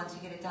easy once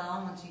you get it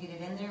down, once you get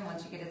it in there,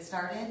 once you get it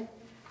started.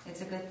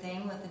 It's a good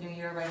thing with the new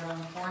year right around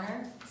the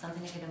corner,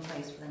 something to get in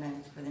place for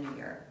the new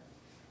year.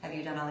 Have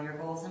you done all your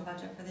goals and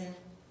budget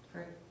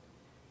for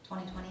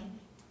 2020?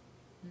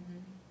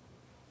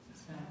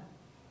 So,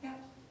 yeah.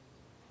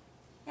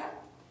 Yeah.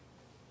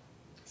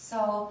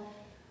 So,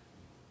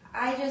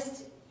 I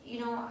just,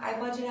 I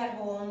budget at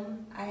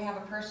home. I have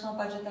a personal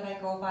budget that I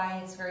go by.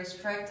 It's very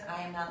strict.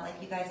 I am not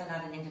like you guys. I'm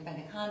not an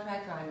independent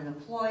contractor. I'm an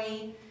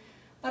employee.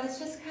 But it's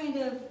just kind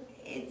of,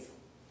 it's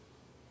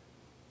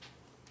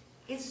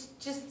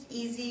just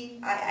easy.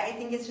 I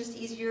think it's just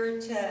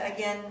easier to,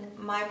 again,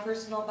 my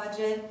personal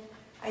budget.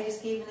 I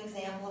just gave an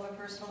example of a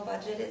personal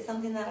budget. It's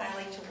something that I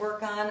like to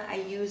work on. I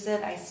use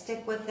it. I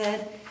stick with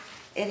it.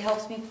 It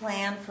helps me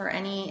plan for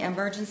any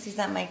emergencies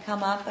that might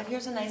come up. But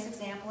here's a nice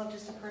example of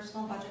just a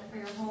personal budget for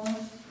your home.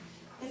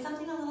 It's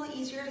something a little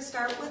easier to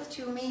start with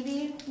too,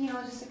 maybe,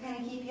 just to kind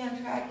of keep you on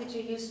track, get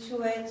you used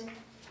to it,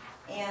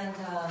 and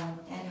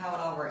how it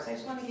all works. I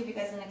just want to give you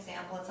guys an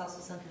example. It's also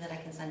something that I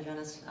can send you on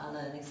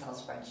an Excel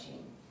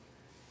spreadsheet.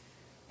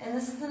 And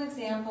this is an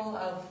example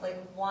of like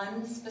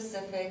one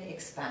specific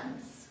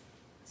expense.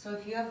 So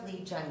if you have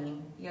lead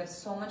gen, you have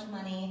so much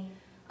money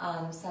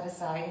set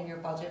aside in your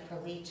budget for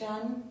lead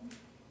gen,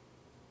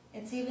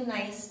 it's even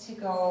nice to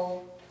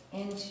go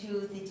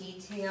into the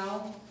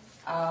detail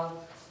of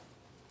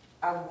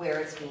where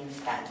it's being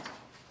spent.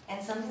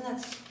 And something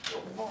that's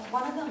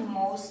one of the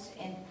most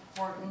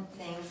important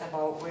things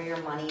about where your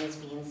money is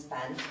being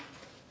spent,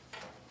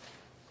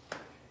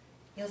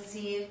 you'll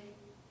see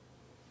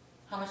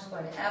how much is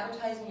going to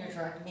advertising, your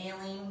direct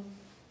mailing,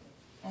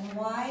 and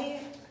why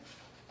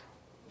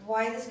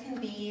this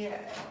can be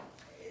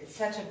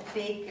such a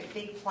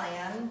big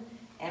plan,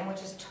 and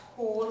which is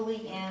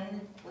totally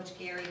in, which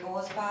Gary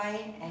goes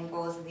by and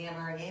goes in the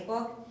MRA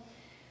book.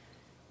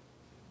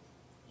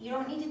 You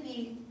don't need to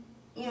be,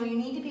 you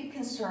need to be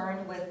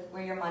concerned with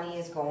where your money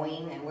is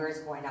going and where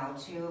it's going out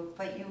to,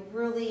 but you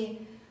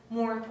really,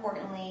 more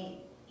importantly,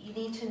 you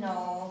need to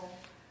know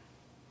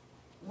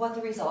what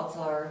the results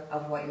are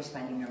of what you're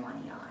spending your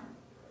money on.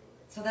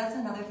 So that's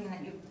another thing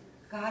that you've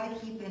got to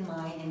keep in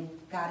mind and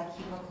got to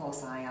keep a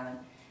close eye on.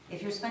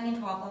 If you're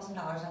spending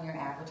 $12,000 on your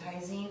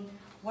advertising,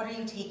 what are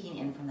you taking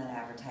in from that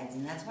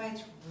advertising? That's why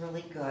it's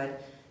really good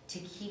to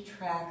keep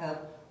track of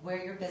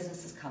where your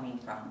business is coming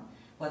from,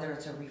 whether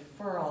it's a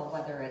referral,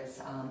 whether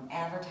it's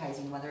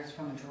advertising, whether it's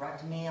from a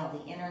direct mail,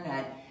 the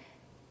internet.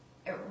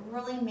 It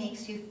really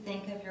makes you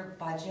think of your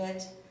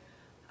budget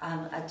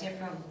a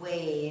different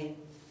way,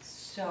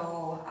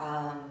 so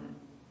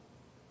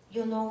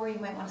you'll know where you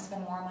might want to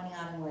spend more money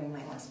on and where you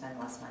might want to spend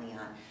less money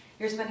on.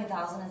 You're spending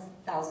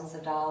thousands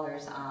of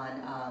dollars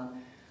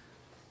on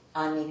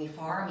maybe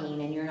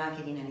farming and you're not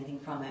getting anything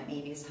from it.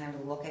 Maybe it's time to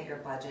look at your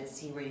budget,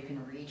 see where you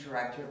can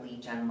redirect your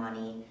lead gen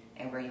money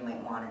and where you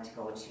might want it to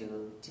go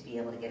to be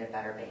able to get a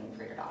better bang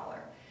for your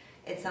dollar.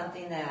 It's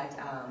something that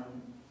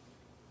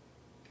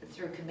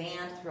through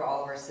command, through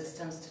all of our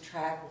systems, to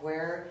track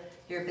where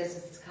your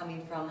business is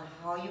coming from,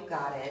 how you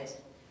got it,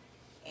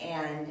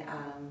 and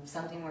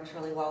something works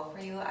really well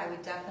for you, I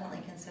would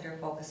definitely consider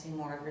focusing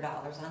more of your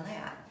dollars on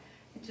that.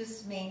 It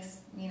just makes,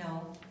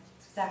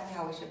 it's exactly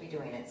how we should be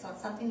doing it. So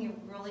it's something you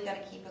really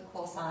got to keep a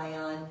close eye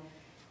on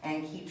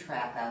and keep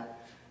track of.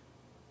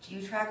 Do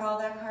you track all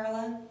that,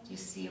 Carla? Do you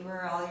see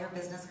where all your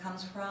business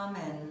comes from?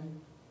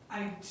 And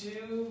I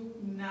do,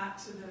 not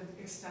to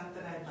the extent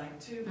that I'd like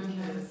to,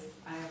 because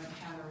I haven't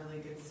had a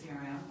really good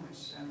CRM,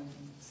 which I'm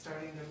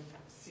starting to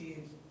see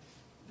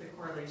the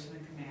correlation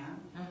in command.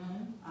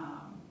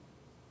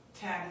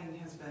 Tagging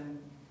has been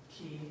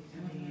key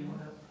in being able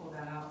to pull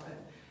that out, but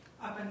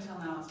up until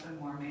now it's been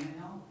more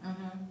manual.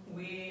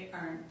 We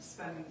aren't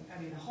spending,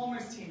 the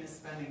Homer's team is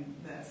spending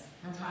this.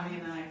 Tanya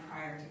and I,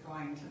 prior to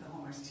going to the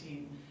Homer's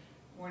team,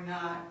 we're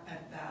not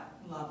at that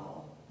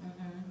level,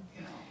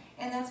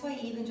 And that's why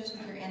even just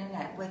with your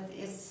internet, with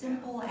as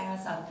simple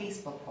as a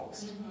Facebook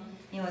post,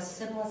 as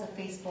simple as a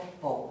Facebook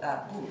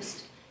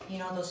boost,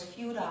 those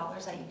few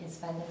dollars that you can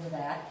spend into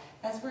that,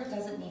 that's where it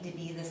doesn't need to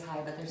be this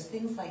high, but there's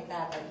things like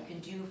that that you can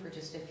do for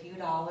just a few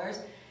dollars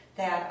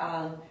that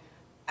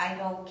I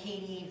know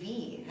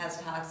KDV had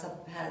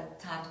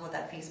talked about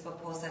that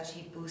Facebook post that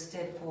she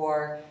boosted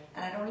for,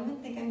 and I don't even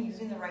think I'm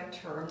using the right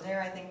term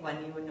there. I think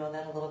Wendy would know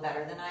that a little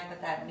better than I, but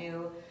that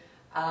new,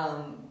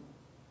 I'm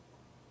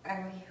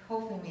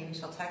hoping maybe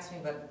she'll text me,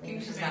 but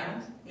maybe she's not.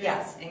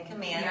 Yes, in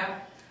command.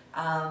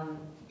 Yeah.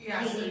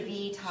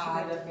 KDV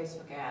talked. She did a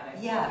Facebook ad. I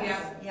think.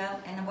 Yeah.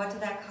 And what did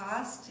that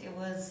cost? It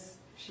was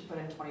She put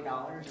in $20.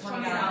 $20,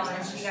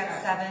 and she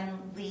got 7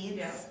 leads.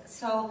 Yeah.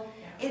 So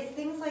it's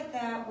things like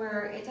that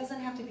where it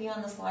doesn't have to be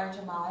on this large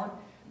amount,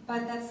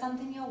 but that's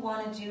something you'll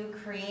want to do,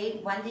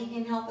 create. Wendy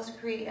can help us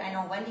create. I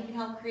know Wendy can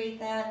help create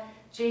that.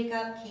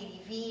 Jacob,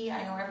 KDV,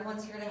 I know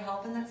everyone's here to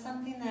help, and that's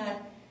something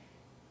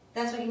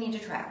that's what you need to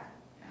track.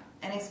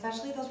 Yeah. And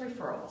especially those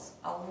referrals.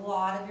 A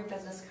lot of your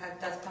business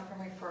does come from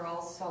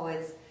referrals, so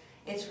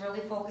it's really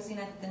focusing,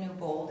 I think the new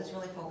bold is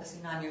really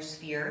focusing on your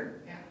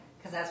sphere. Yeah.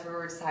 Because that's where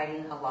we're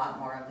deciding a lot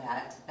more of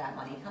that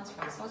money comes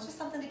from. So it's just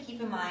something to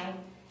keep in mind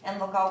and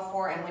look out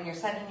for, and when you're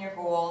setting your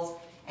goals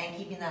and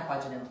keeping that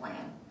budget in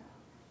plan.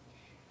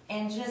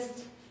 And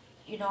just,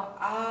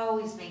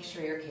 always make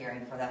sure you're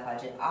caring for that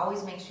budget.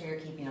 Always make sure you're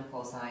keeping a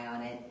close eye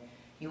on it.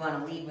 You want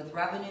to lead with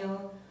revenue,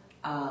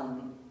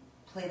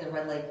 play the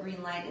red light,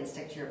 green light, and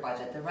stick to your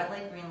budget. The red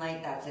light, green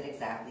light, that's it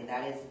exactly.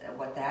 That is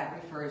what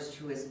that refers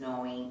to, is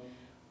knowing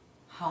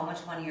how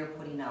much money you're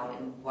putting out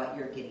and what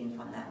you're getting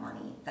from that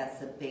money. That's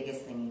the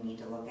biggest thing you need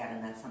to look at,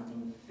 and that's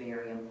something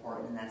very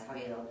important, and that's how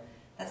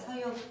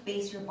you'll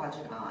base your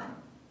budget on.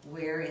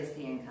 Where is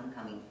the income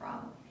coming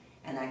from?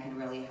 And that can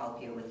really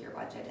help you with your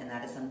budget, and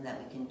that is something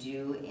that we can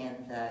do in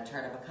the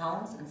chart of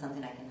accounts, and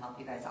something I can help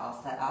you guys all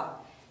set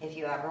up if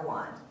you ever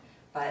want.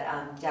 But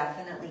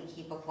definitely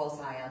keep a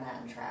close eye on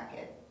that and track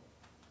it.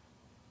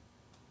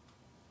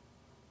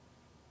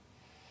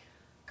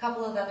 A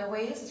couple of other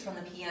ways is from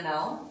the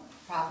P&L.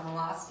 Profit and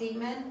loss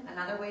statement.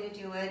 Another way to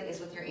do it is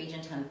with your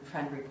agent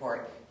trend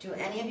report. Do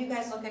any of you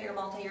guys look at your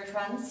multi-year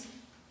trends?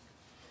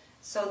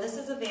 So this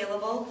is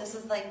available. This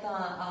is like the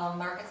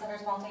Market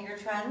Center's multi-year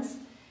trends.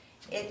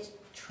 It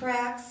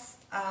tracks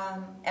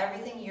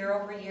everything year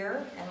over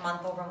year and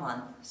month over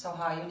month. So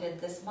how you did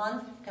this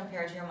month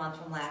compared to your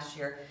month from last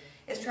year.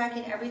 It's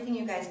tracking everything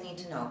you guys need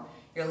to know.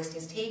 Your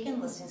listings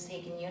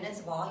taken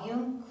units,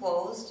 volume,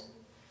 closed,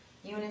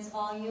 units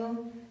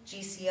volume,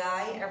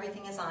 GCI,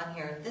 everything is on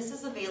here. This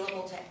is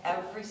available to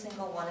every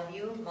single one of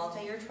you.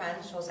 Multi-year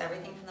trend shows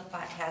everything from the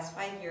past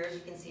 5 years. You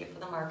can see it for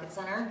the Market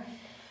Center.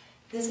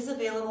 This is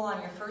available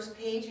on your first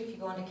page if you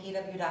go into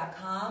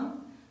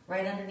kw.com.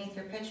 Right underneath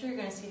your picture, you're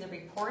going to see the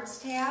Reports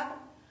tab.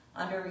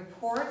 Under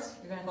Reports,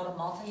 you're going to go to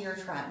Multi-Year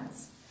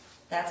Trends.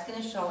 That's going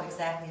to show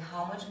exactly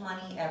how much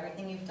money,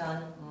 everything you've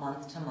done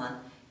month to month.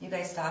 You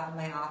guys stop in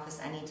my office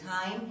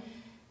anytime.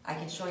 I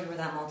can show you where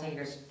that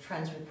multi-year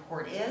trends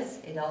report is.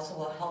 It also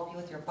will help you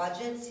with your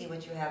budget, see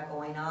what you have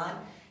going on.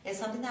 It's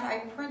something that I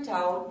print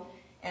out,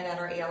 and at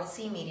our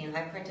ALC meeting,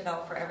 I print it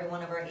out for every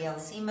one of our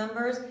ALC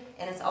members,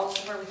 and it's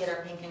also where we get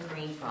our pink and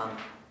green from.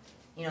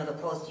 The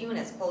closed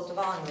units, closed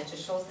volume, it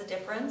just shows the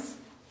difference.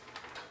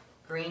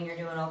 Green, you're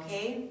doing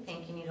okay.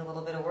 Pink, you need a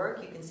little bit of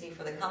work. You can see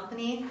for the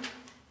company,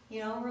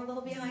 we're a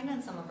little behind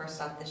on some of our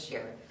stuff this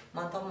year.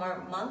 Month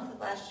over month,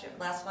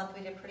 last month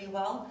we did pretty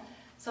well.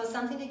 So it's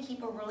something to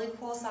keep a really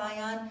close eye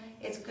on.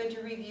 It's good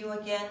to review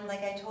again.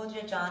 Like I told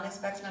you, John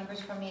expects numbers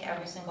from me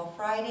every single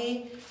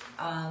Friday.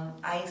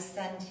 I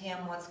send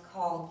him what's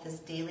called this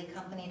daily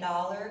company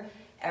dollar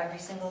every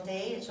single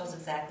day. It shows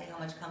exactly how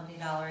much company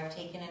dollar I've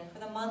taken in for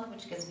the month,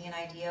 which gives me an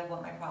idea of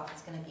what my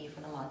profit's going to be for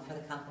the month for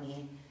the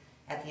company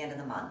at the end of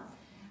the month.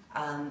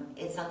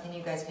 It's something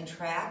you guys can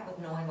track with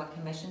knowing what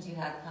commissions you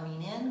have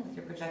coming in with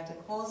your projected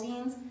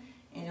closings.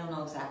 And you'll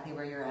know exactly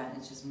where you're at, and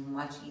it's just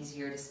much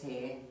easier to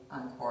stay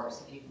on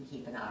course if you can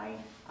keep an eye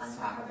on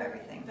top of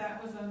everything.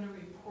 That was under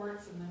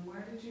reports, and then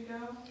where did you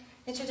go?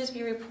 It should just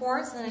be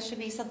reports, and then it should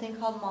be something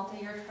called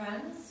multi-year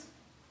trends.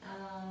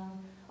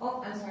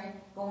 I'm sorry,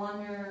 go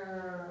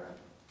under...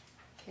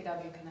 KW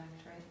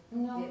Connect, right?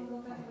 No, Yeah. go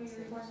back to your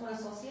reports, what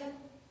associate?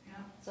 Yeah.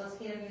 So it's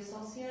KW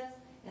Associates,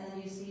 and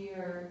then you see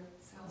your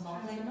Sales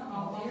multi-year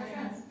trends.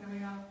 trends. There we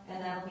go.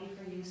 And that'll be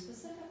for you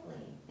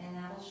specifically. And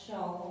that'll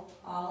show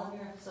all of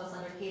your, so it's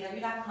under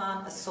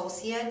kw.com,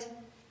 associate,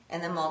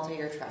 and then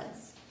multi-year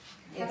trends.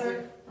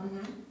 Heather,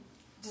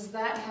 does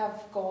that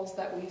have goals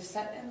that we've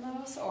set in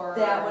those, or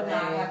that would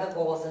not have the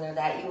goals in there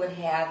that you would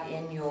have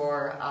in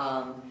your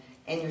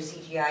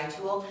CGI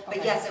tool. But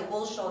Okay. yes, it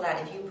will show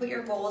that. If you put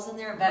your goals in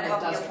there, Then it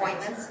how many does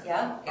appointments, transfer.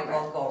 yeah, it Okay.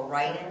 will go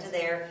right into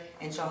there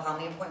and show how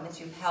many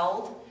appointments you've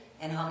held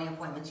and how many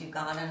appointments you've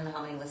gone in and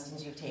how many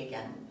listings you've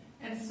taken.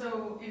 And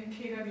so in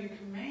KW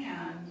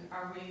Command,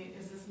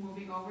 is this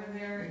moving over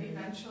there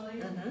eventually?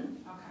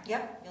 Mm-hmm. Okay.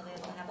 Yep, you'll be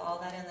able to have all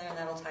that in there, and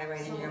that'll tie right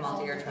into your So all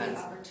multi-year of trends.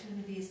 the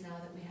opportunities now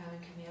that we have in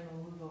command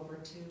will move over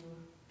to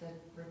the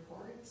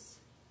reports?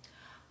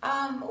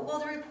 Well,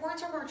 the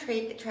reports are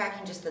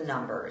tracking just the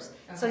numbers.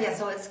 So Okay. yeah,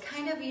 so it's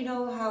kind of, you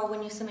know how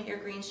when you submit your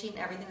green sheet and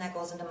everything that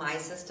goes into my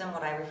system,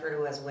 what I refer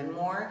to as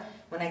Winmore,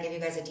 when I give you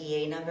guys a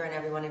DA number and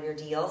every one of your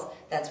deals,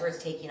 that's where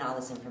it's taking all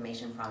this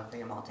information from for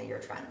your multi-year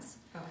trends.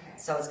 Okay.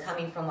 So it's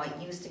coming from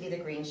what used to be the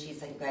green sheets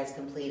that you guys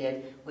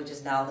completed, which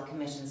is now the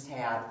commissions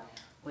tab,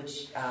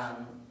 which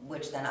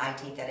then I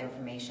take that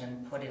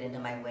information, put it into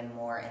my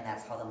Winmore, and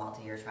that's how the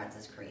multi-year trends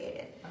is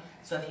created. Okay.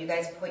 So if you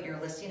guys put your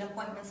listing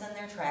appointments in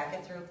there, track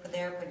it through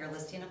there, put your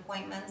listing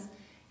appointments,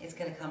 it's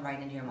gonna come right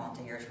into your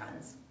multi-year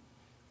trends.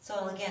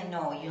 So again,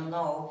 no, you'll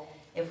know,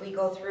 if we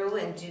go through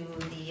and do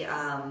the,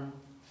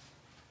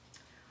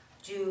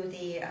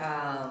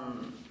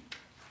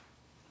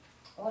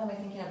 what am I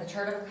thinking of, the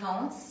chart of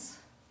accounts?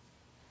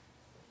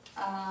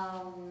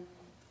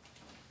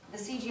 The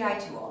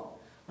CGI tool.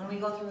 When we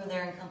go through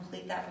there and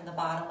complete that from the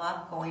bottom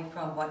up, going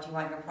from what do you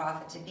want your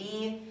profit to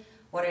be,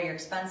 what are your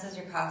expenses,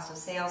 your cost of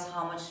sales,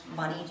 how much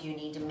money do you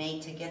need to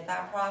make to get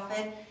that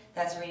profit,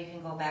 that's where you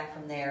can go back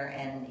from there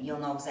and you'll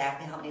know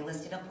exactly how many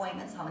listing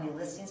appointments, how many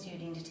listings you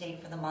need to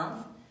take for the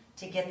month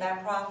to get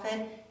that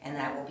profit, and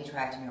that will be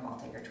tracked in your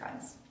multi-year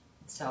trends.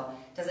 So,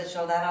 does it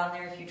show that on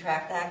there if you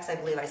track that? Because I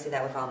believe I see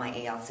that with all my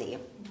ALC.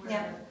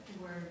 Where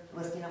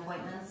Listing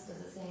appointments, does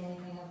it say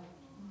anything of?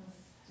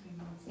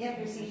 listings? Yep,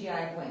 your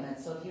CGI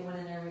appointments, so if you went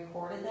in there and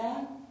recorded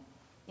that,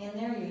 in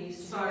there, you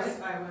used to So do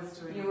it. I was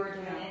doing. You were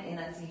doing yeah. it in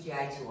that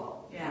CGI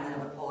tool, Yeah. and then it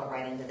would pull it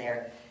right into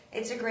there.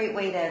 It's a great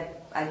way to,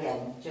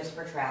 again, just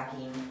for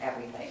tracking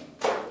everything.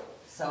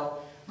 So,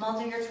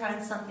 multi-year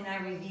trends, something I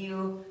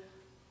review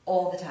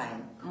all the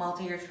time.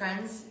 Multi-year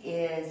trends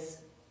is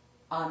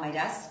on my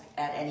desk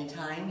at any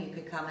time. You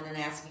could come in and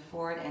ask me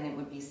for it, and it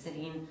would be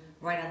sitting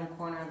right on the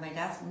corner of my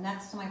desk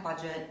next to my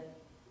budget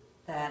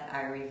that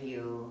I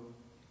review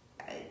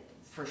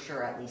for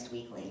sure at least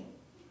weekly.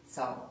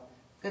 So,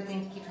 good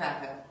thing to keep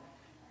track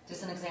of.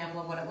 Just an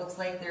example of what it looks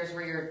like. There's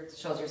where your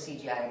shows your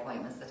CGI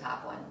appointments, the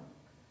top one.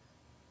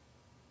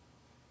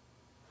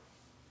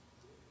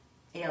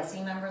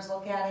 ALC members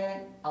look at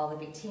it, all the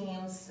big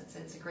teams.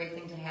 It's a great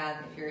thing to have.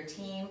 If you're a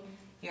team,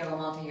 you have a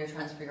multi-year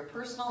trends for your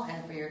personal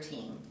and for your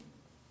team.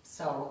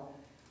 So,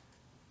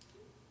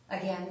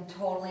 again,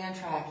 totally on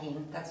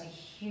tracking. That's a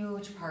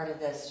huge part of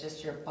this,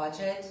 just your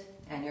budget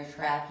and your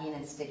tracking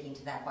and sticking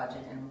to that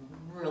budget and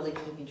really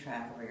keeping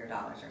track of where your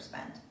dollars are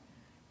spent.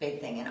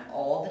 Big thing, and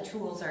all the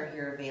tools are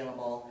here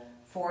available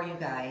for you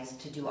guys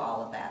to do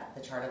all of that.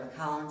 The chart of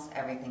accounts,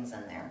 everything's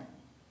in there.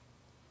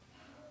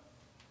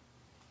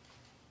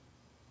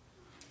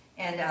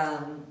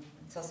 And,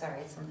 so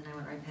sorry, it's something I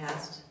went right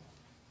past.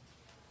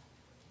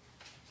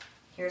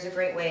 Here's a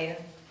great way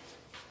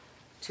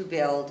to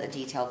build a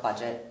detailed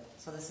budget.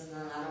 So this is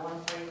another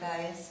one for you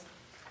guys.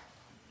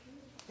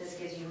 This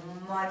gives you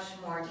much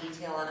more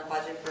detail on a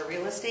budget for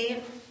real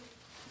estate.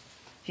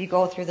 If you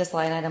go through this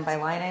line item by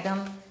line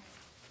item,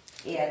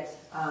 it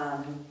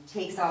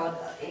takes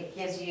out, it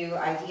gives you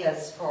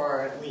ideas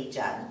for lead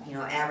gen, you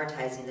know,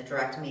 advertising, the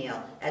direct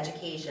mail,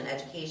 education,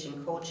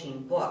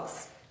 coaching,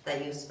 books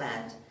that you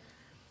spent,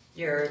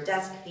 your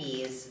desk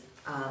fees,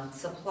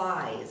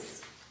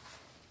 supplies,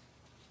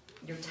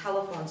 your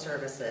telephone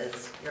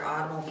services, your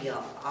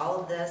automobile, all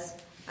of this.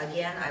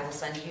 Again, I will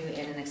send you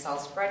in an Excel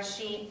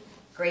spreadsheet.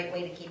 Great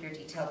way to keep your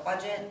detailed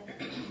budget.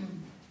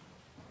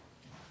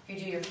 If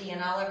you do your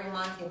P&L every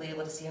month, you'll be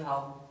able to see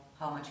how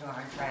much you are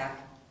on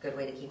track. Good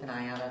way to keep an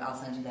eye on it. I'll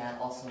send you that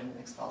also in an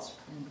Excel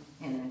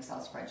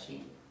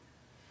spreadsheet.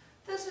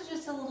 This is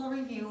just a little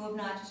review of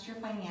not just your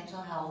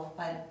financial health,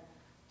 but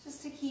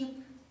just to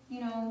keep,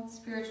 you know,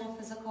 spiritual,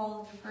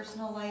 physical, your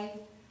personal life,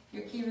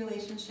 your key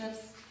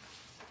relationships.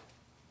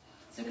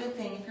 It's a good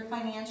thing. If your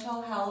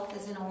financial health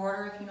is in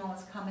order, if you know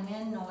what's coming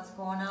in, know what's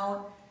going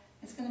out,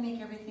 it's going to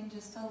make everything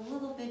just a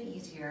little bit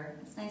easier.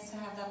 It's nice to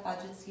have that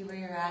budget, see where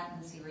you're at,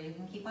 and see where you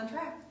can keep on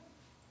track.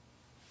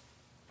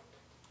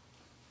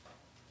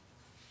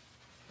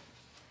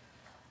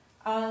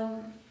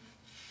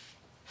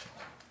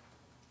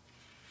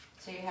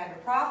 So you have your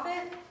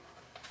profit.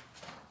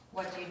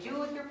 What do you do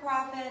with your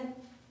profit?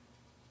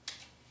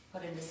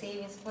 Put into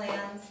savings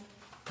plans.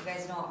 You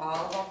guys know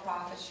all about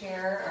profit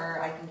share,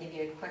 or I can give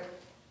you a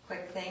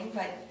quick thing,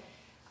 but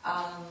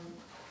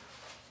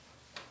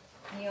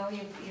you know,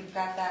 you've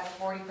got that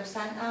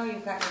 40% now,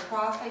 you've got your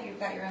profit, you've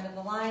got your end of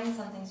the line.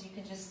 Some things you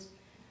can just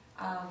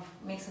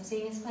make some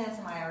savings plans,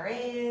 some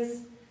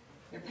IRAs,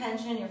 your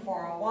pension, your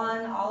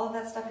 401, all of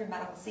that stuff, your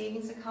medical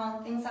savings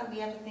account, things that we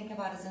have to think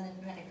about as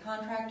independent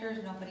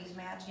contractors. Nobody's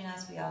matching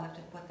us. We all have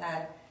to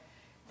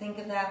think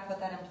of that, put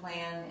that in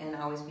plan, and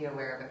always be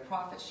aware of it.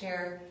 Profit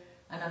share,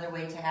 another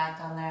way to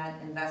act on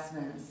that.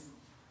 Investments,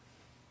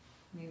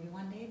 maybe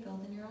one day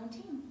building your own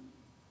team.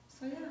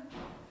 So yeah,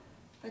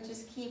 but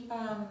just keep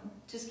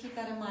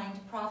that in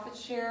mind. Profit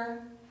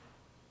share,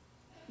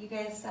 you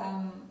guys,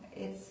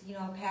 it's, you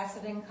know,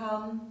 passive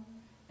income.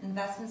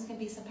 Investments can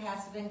be some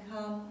passive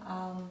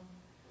income.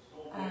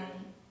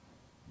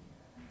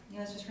 You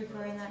know, it's just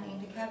referring that name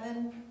to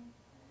Kevin,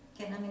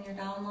 getting them in your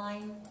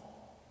downline.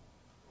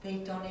 they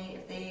donate,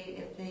 if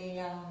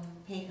they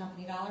pay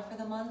company dollar for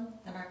the month,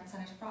 the market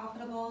center's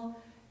profitable,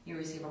 you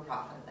receive a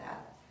profit of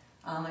that.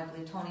 I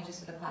believe Tony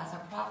just did a class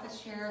on profit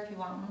share. If you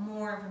want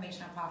more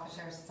information on profit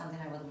share, it's something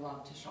I would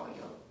love to show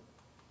you.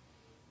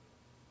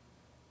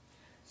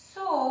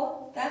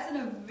 So that's in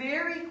a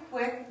very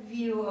quick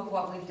view of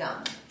what we've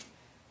done.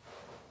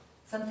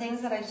 Some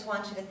things that I just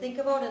want you to think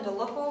about and to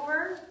look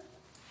over.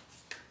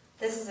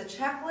 This is a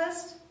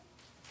checklist,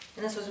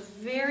 and this was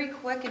very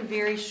quick and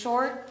very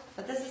short,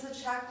 but this is a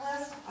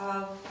checklist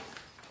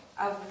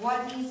of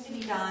what needs to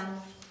be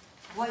done,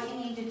 what you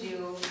need to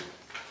do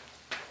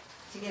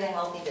to get a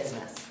healthy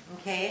business,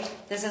 okay?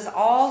 This is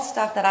all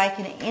stuff that I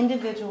can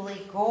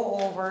individually go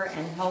over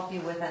and help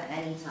you with at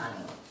any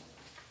time.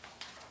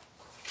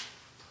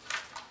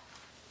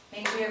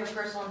 Make sure you have a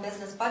personal and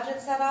business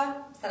budget set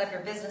up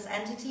your business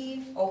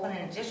entity, open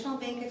an additional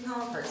bank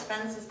account for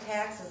expenses,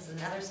 taxes, and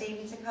other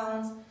savings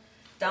accounts,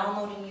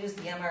 download and use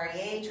the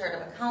MREA chart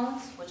of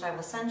accounts, which I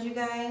will send you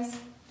guys.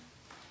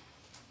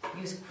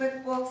 Use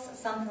QuickBooks,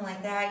 something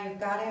like that. You've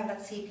got to have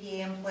that CPA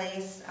in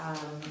place.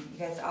 You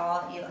guys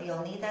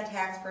you'll need that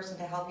tax person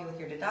to help you with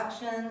your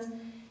deductions.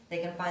 They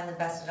can find the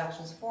best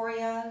deductions for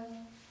you.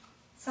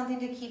 Something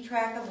to keep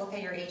track of, look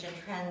at your agent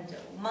trend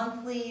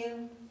monthly.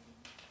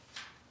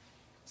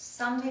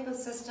 Some type of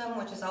system,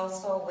 which is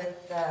also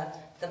with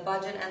the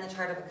budget and the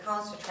chart of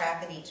accounts to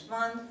track it each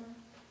month.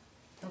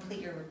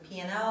 Complete your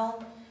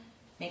P&L.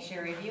 Make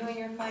sure you're reviewing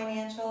your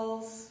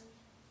financials.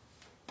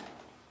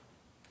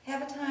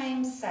 Have a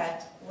time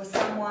set with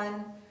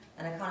someone,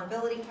 an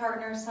accountability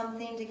partner,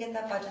 something to get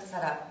that budget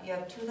set up. You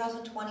have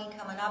 2020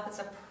 coming up. It's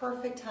a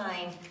perfect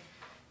time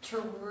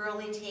to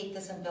really take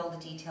this and build a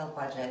detailed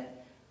budget.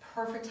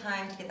 Perfect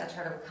time to get that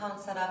chart of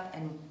accounts set up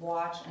and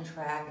watch and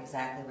track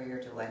exactly what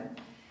you're doing.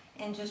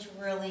 And just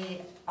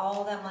really,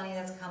 all that money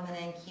that's coming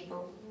in, keep a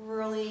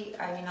really,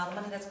 all the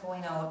money that's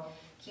going out,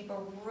 keep a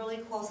really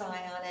close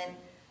eye on it.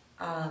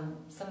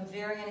 Some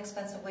very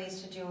inexpensive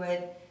ways to do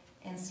it,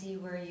 and see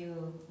where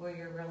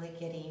you're really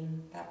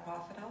getting that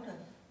profit out of.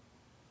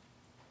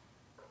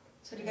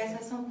 So do you guys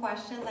have some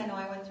questions? I know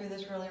I went through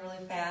this really,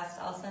 really fast.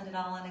 I'll send it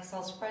all in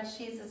Excel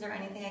spreadsheets. Is there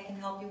anything I can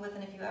help you with?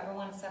 And if you ever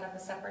want to set up a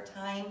separate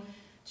time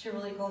to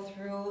really go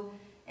through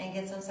and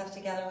get some stuff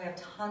together, we have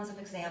tons of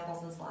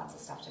examples and lots of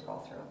stuff to go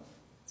through.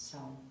 So,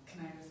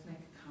 can I just make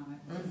a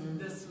comment? Mm-hmm.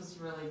 This was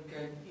really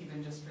good,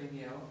 even just for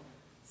you.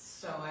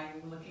 So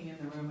I'm looking in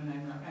the room, and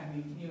I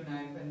mean, you and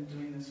I have been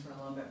doing this for a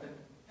little bit, but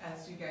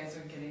as you guys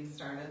are getting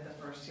started the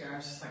first year, I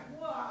was just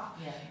like, wow,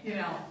 yeah. you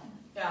know.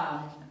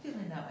 I'm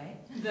feeling that way.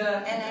 And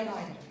I know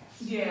I did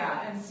it.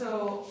 Yeah, and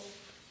so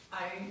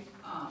I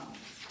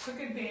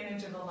took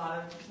advantage of a lot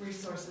of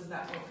resources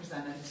that were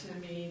presented to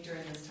me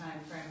during this time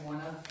frame.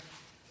 One of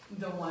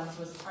the ones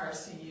was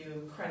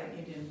RCU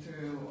Credit Union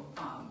through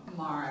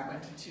MAR. I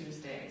went to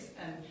Tuesdays,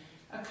 and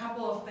a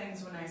couple of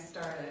things when I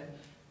started.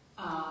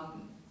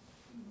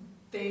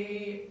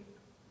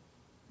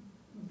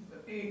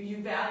 You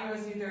value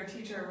as either a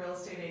teacher or a real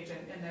estate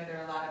agent, and there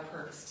are a lot of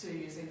perks to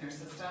using their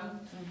system.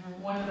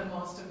 Mm-hmm. One of the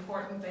most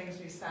important things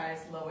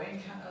besides low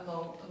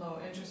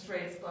interest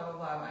rates, blah, blah,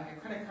 blah, on your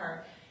credit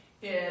card,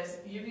 is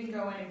you can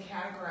go in and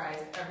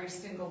categorize every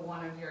single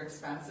one of your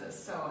expenses.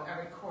 So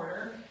every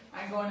quarter,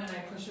 I go in and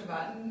I push a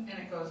button, and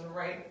it goes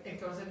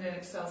into an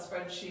Excel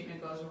spreadsheet, and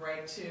it goes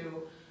right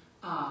to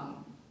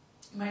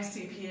my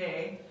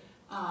CPA.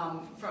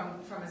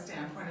 From a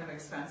standpoint of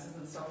expenses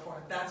and so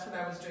forth. That's what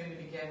I was doing to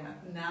begin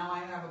with. Now I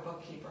have a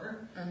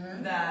bookkeeper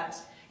that...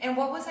 And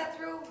what was that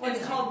through?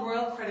 It's called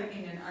Royal Credit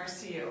Union,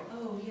 RCU.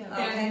 Oh, yeah.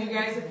 And you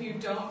guys, if you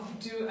don't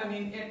do...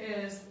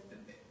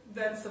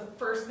 That's the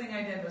first thing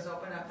I did was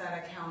open up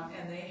that account,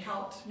 and they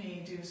helped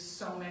me do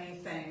so many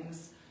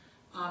things.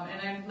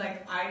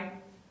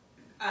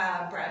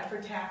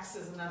 Bradford Tax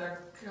is another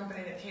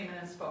company that came in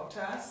and spoke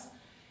to us.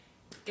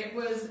 It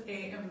was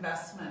an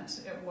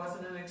investment. It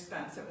wasn't an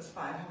expense. It was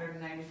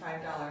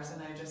 $595,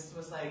 and I just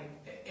was like,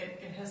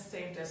 it has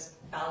saved us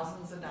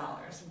thousands of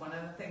dollars. One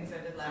of the things I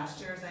did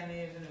last year is I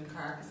needed a new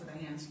car because of the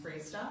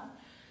hands-free stuff.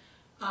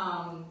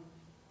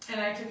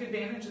 And I took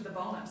advantage of the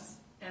bonus,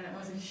 and it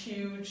was a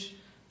huge,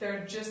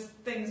 they're just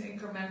things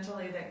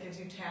incrementally that gives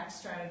you tax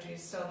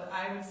strategies. So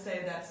I would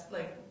say that's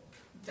like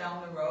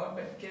down the road,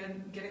 but get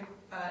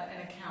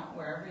an account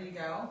wherever you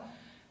go,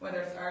 whether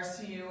it's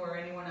RCU or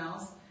anyone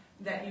else,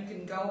 that you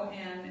can go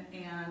in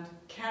and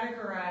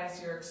categorize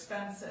your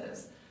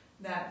expenses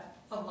that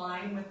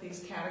align with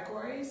these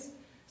categories,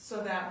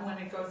 so that when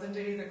it goes into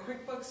either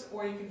QuickBooks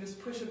or you can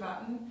just push a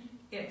button,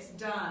 it's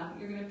done.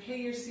 You're going to pay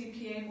your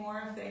CPA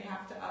more if they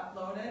have to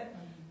upload it,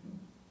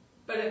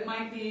 but it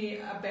might be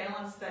a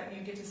balance that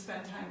you get to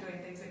spend time doing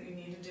things that you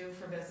need to do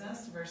for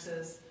business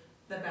versus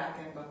the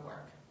back-end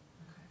bookwork.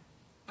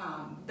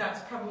 That's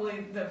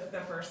probably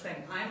the first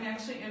thing. I'm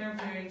actually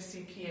interviewing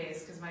CPAs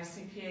because my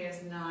CPA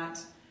is not...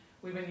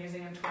 We've been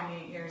using him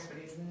 28 years, but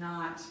he's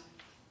not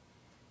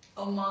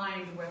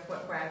aligned with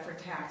what Bradford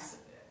Tax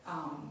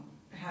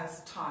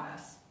has taught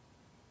us.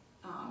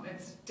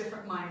 It's a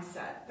different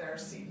mindset.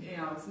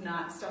 It's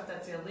not stuff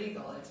that's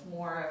illegal. It's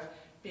more of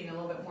being a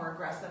little bit more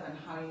aggressive in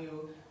how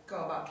you go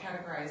about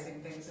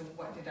categorizing things and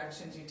what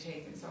deductions you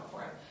take and so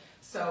forth.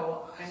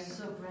 So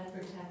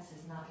Bradford Tax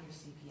is not your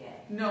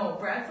CPA? No,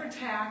 Bradford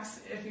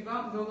Tax, if you go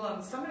out and Google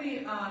them, somebody,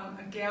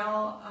 a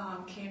gal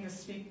came to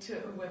speak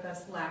with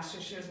us last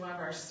year. She was one of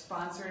our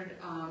sponsored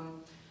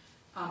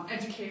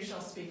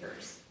educational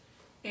speakers.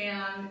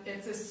 And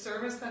it's a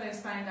service that I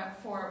signed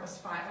up for. It was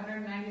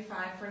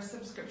 $595 for a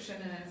subscription,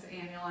 and it's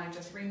annual. I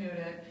just renewed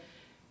it.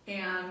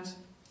 And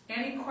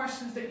any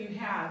questions that you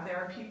have, there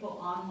are people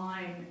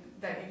online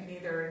that you can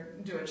either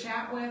do a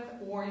chat with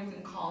or you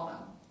can call them.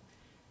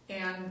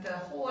 And the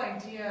whole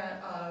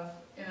idea of,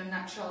 in a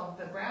nutshell, of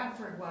the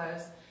Bradford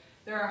was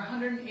there are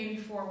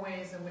 184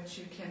 ways in which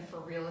you can,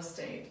 for real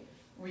estate,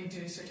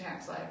 reduce your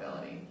tax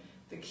liability.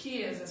 The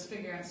key is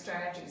figuring out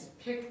strategies.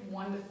 Pick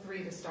 1 to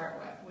 3 to start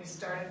with. We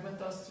started with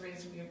those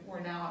 3s, we're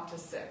now up to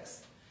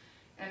 6.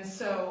 And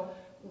so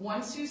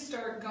once you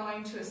start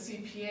going to a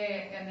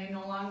CPA and they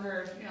no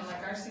longer,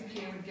 like our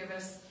CPA would give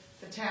us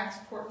the tax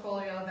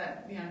portfolio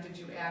that, did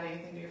you add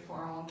anything to your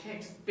 401k?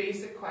 Just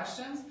basic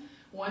questions.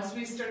 Once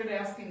we started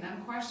asking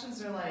them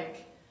questions, they're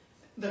like,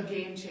 the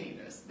game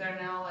changes. They're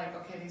now like,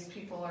 okay, these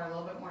people are a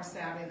little bit more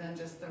savvy than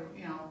just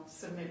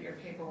submit your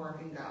paperwork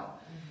and go.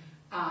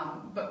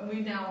 But we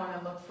now want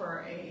to look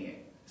for a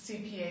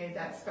CPA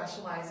that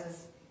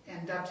specializes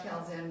and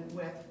dovetails in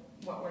with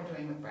what we're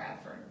doing with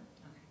Bradford.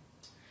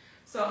 Okay.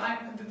 So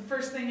the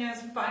first thing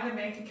is find a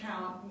bank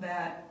account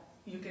that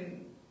you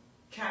can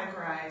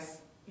categorize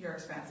your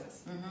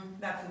expenses.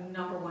 That's the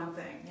number one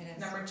thing. It is.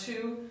 Number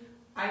 2,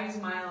 I use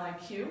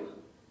MileIQ.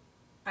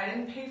 I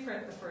didn't pay for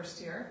it the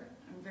first year.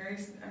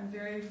 I'm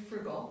very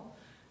frugal.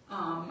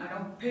 I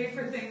don't pay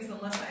for things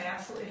unless I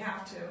absolutely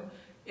have to.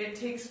 It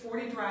takes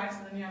 40 drives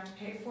and then you have to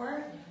pay for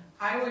it.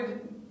 I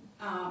would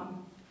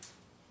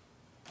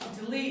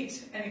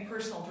delete any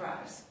personal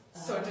drives,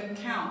 so it didn't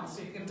count,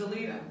 so you can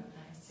delete them.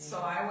 So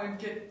I would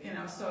get,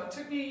 so it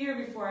took me a year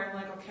before I'm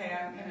like, okay,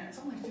 and it's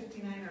only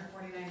 $59 or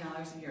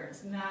 $49 a year.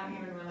 It's not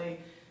even really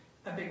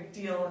a big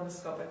deal in the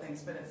scope of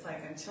things, but it's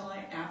like until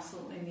I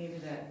absolutely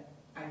needed it,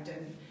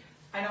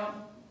 I don't,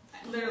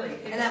 literally.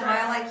 And that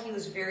MileIQ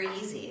is very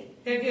easy.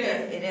 It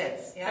is. It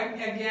is, yeah.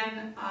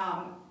 Again,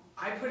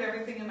 I put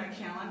everything in my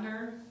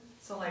calendar.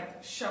 So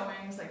like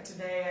showings, like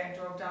today I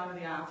drove down to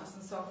the office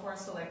and so forth.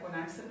 So like when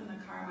I'm sitting in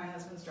the car, my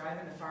husband's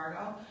driving to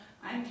Fargo,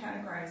 I'm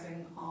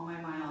categorizing all my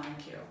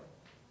MileIQ.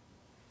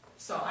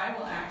 So I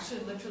will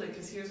actually literally,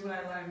 because here's what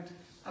I learned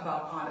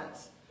about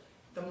audits.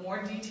 The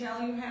more detail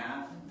you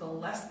have, the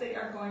less they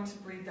are going to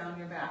breathe down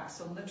your back.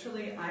 So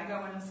literally I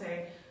go in and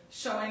say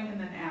showing and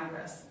then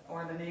address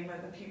or the name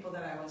of the people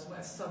that I was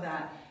with so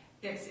that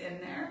it's in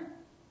there.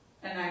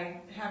 And I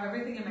have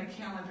everything in my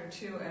calendar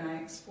too, and I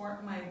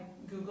export my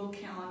Google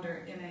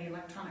Calendar in an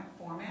electronic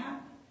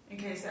format in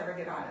case I ever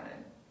get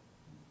audited.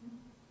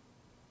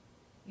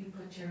 You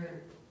put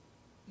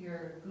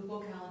your Google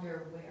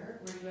Calendar where?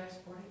 Where do you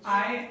export it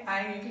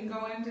to? You can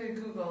go into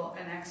Google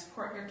and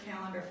export your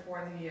calendar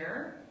for the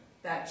year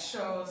that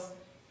shows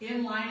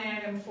in line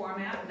item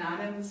format,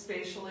 not in the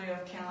spatially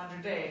of calendar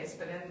days,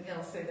 but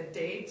it'll say the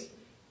date,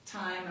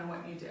 time, and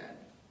what you did.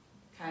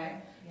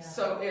 Okay? Yeah.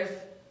 So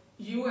if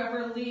you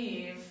ever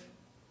leave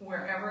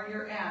wherever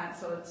you're at,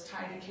 so it's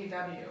tied to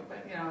KW,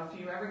 but if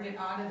you ever get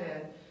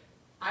audited,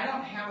 I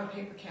don't have a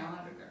paper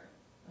calendar.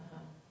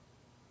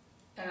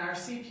 And our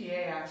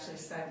CPA actually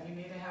said, you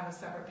need to have a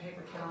separate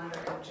paper calendar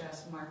and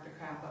just mark the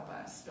crap up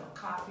on it, spill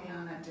coffee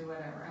on it, do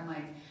whatever. I'm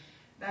like,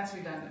 that's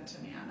redundant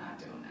to me, I'm not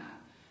doing that.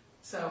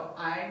 So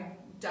I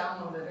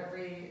download it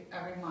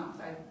every month.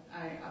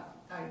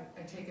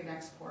 I take an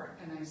export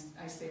and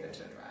I save it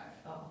to a drive.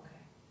 Oh, okay.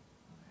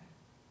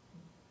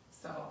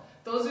 So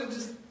those are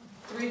just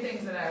 3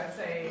 things that I would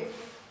say.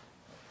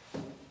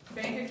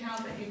 Bank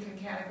account that you can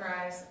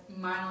categorize,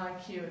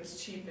 MileIQ,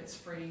 it's cheap, it's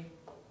free,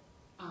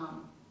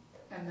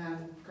 and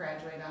then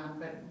graduate on.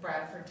 But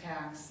Bradford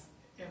Tax,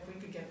 if we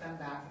could get them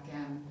back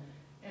again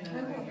in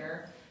another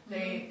year,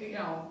 they,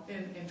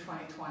 in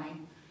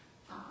 2020,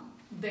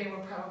 they were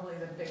probably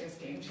the biggest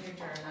game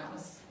changer, and that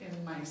was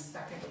in my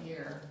 2nd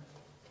year.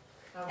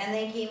 And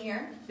they came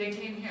here? They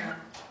came here.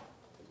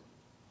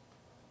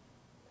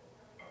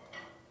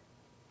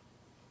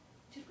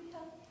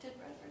 Did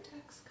Bradford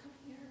Tax come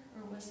here,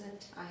 or was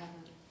it? I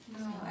haven't.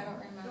 No, I don't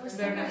remember. There was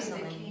They're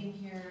somebody not that came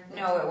here.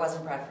 No, it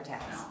wasn't Bradford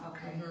Tax. No.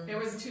 Okay. It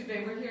was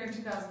they were here in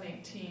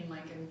 2018,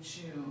 like in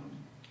June.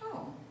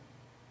 Oh.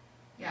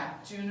 Yeah,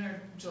 June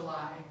or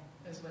July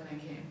is when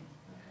they came.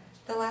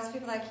 The last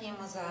people that came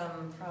was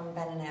from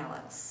Ben and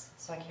Alex,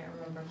 so I can't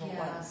remember who it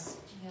was.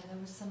 Yeah, there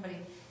was somebody,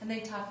 and they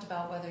talked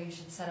about whether you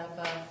should set up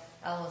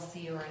a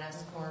LLC or an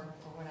S corp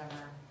or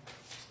whatever.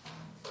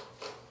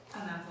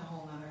 And that's a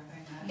whole other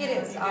thing. It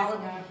is.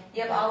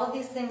 All of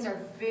these things are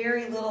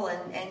very little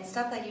and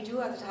stuff that you do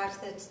have to talk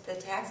to the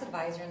tax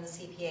advisor and the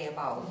CPA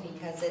about,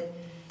 because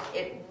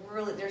it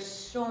really, there's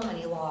so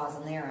many laws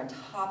in there on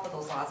top of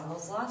those laws, and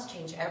those laws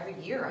change every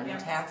year on your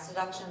tax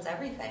deductions,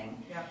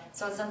 everything. Yep.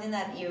 So it's something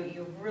that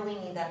you really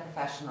need that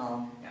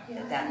professional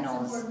Yeah. that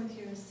knows. What's important with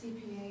your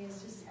CPA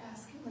is just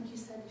asking, like you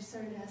said, your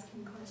started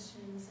asking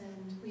questions,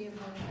 and we have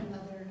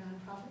another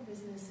nonprofit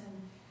business,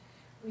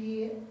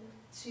 and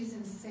she's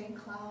in St.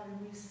 Cloud,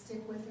 and we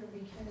stick with her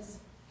because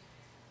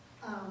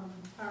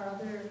our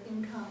other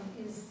income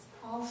is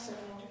also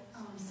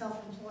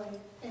self-employed,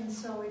 and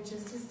so it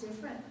just is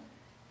different.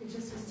 It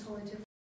just is totally different.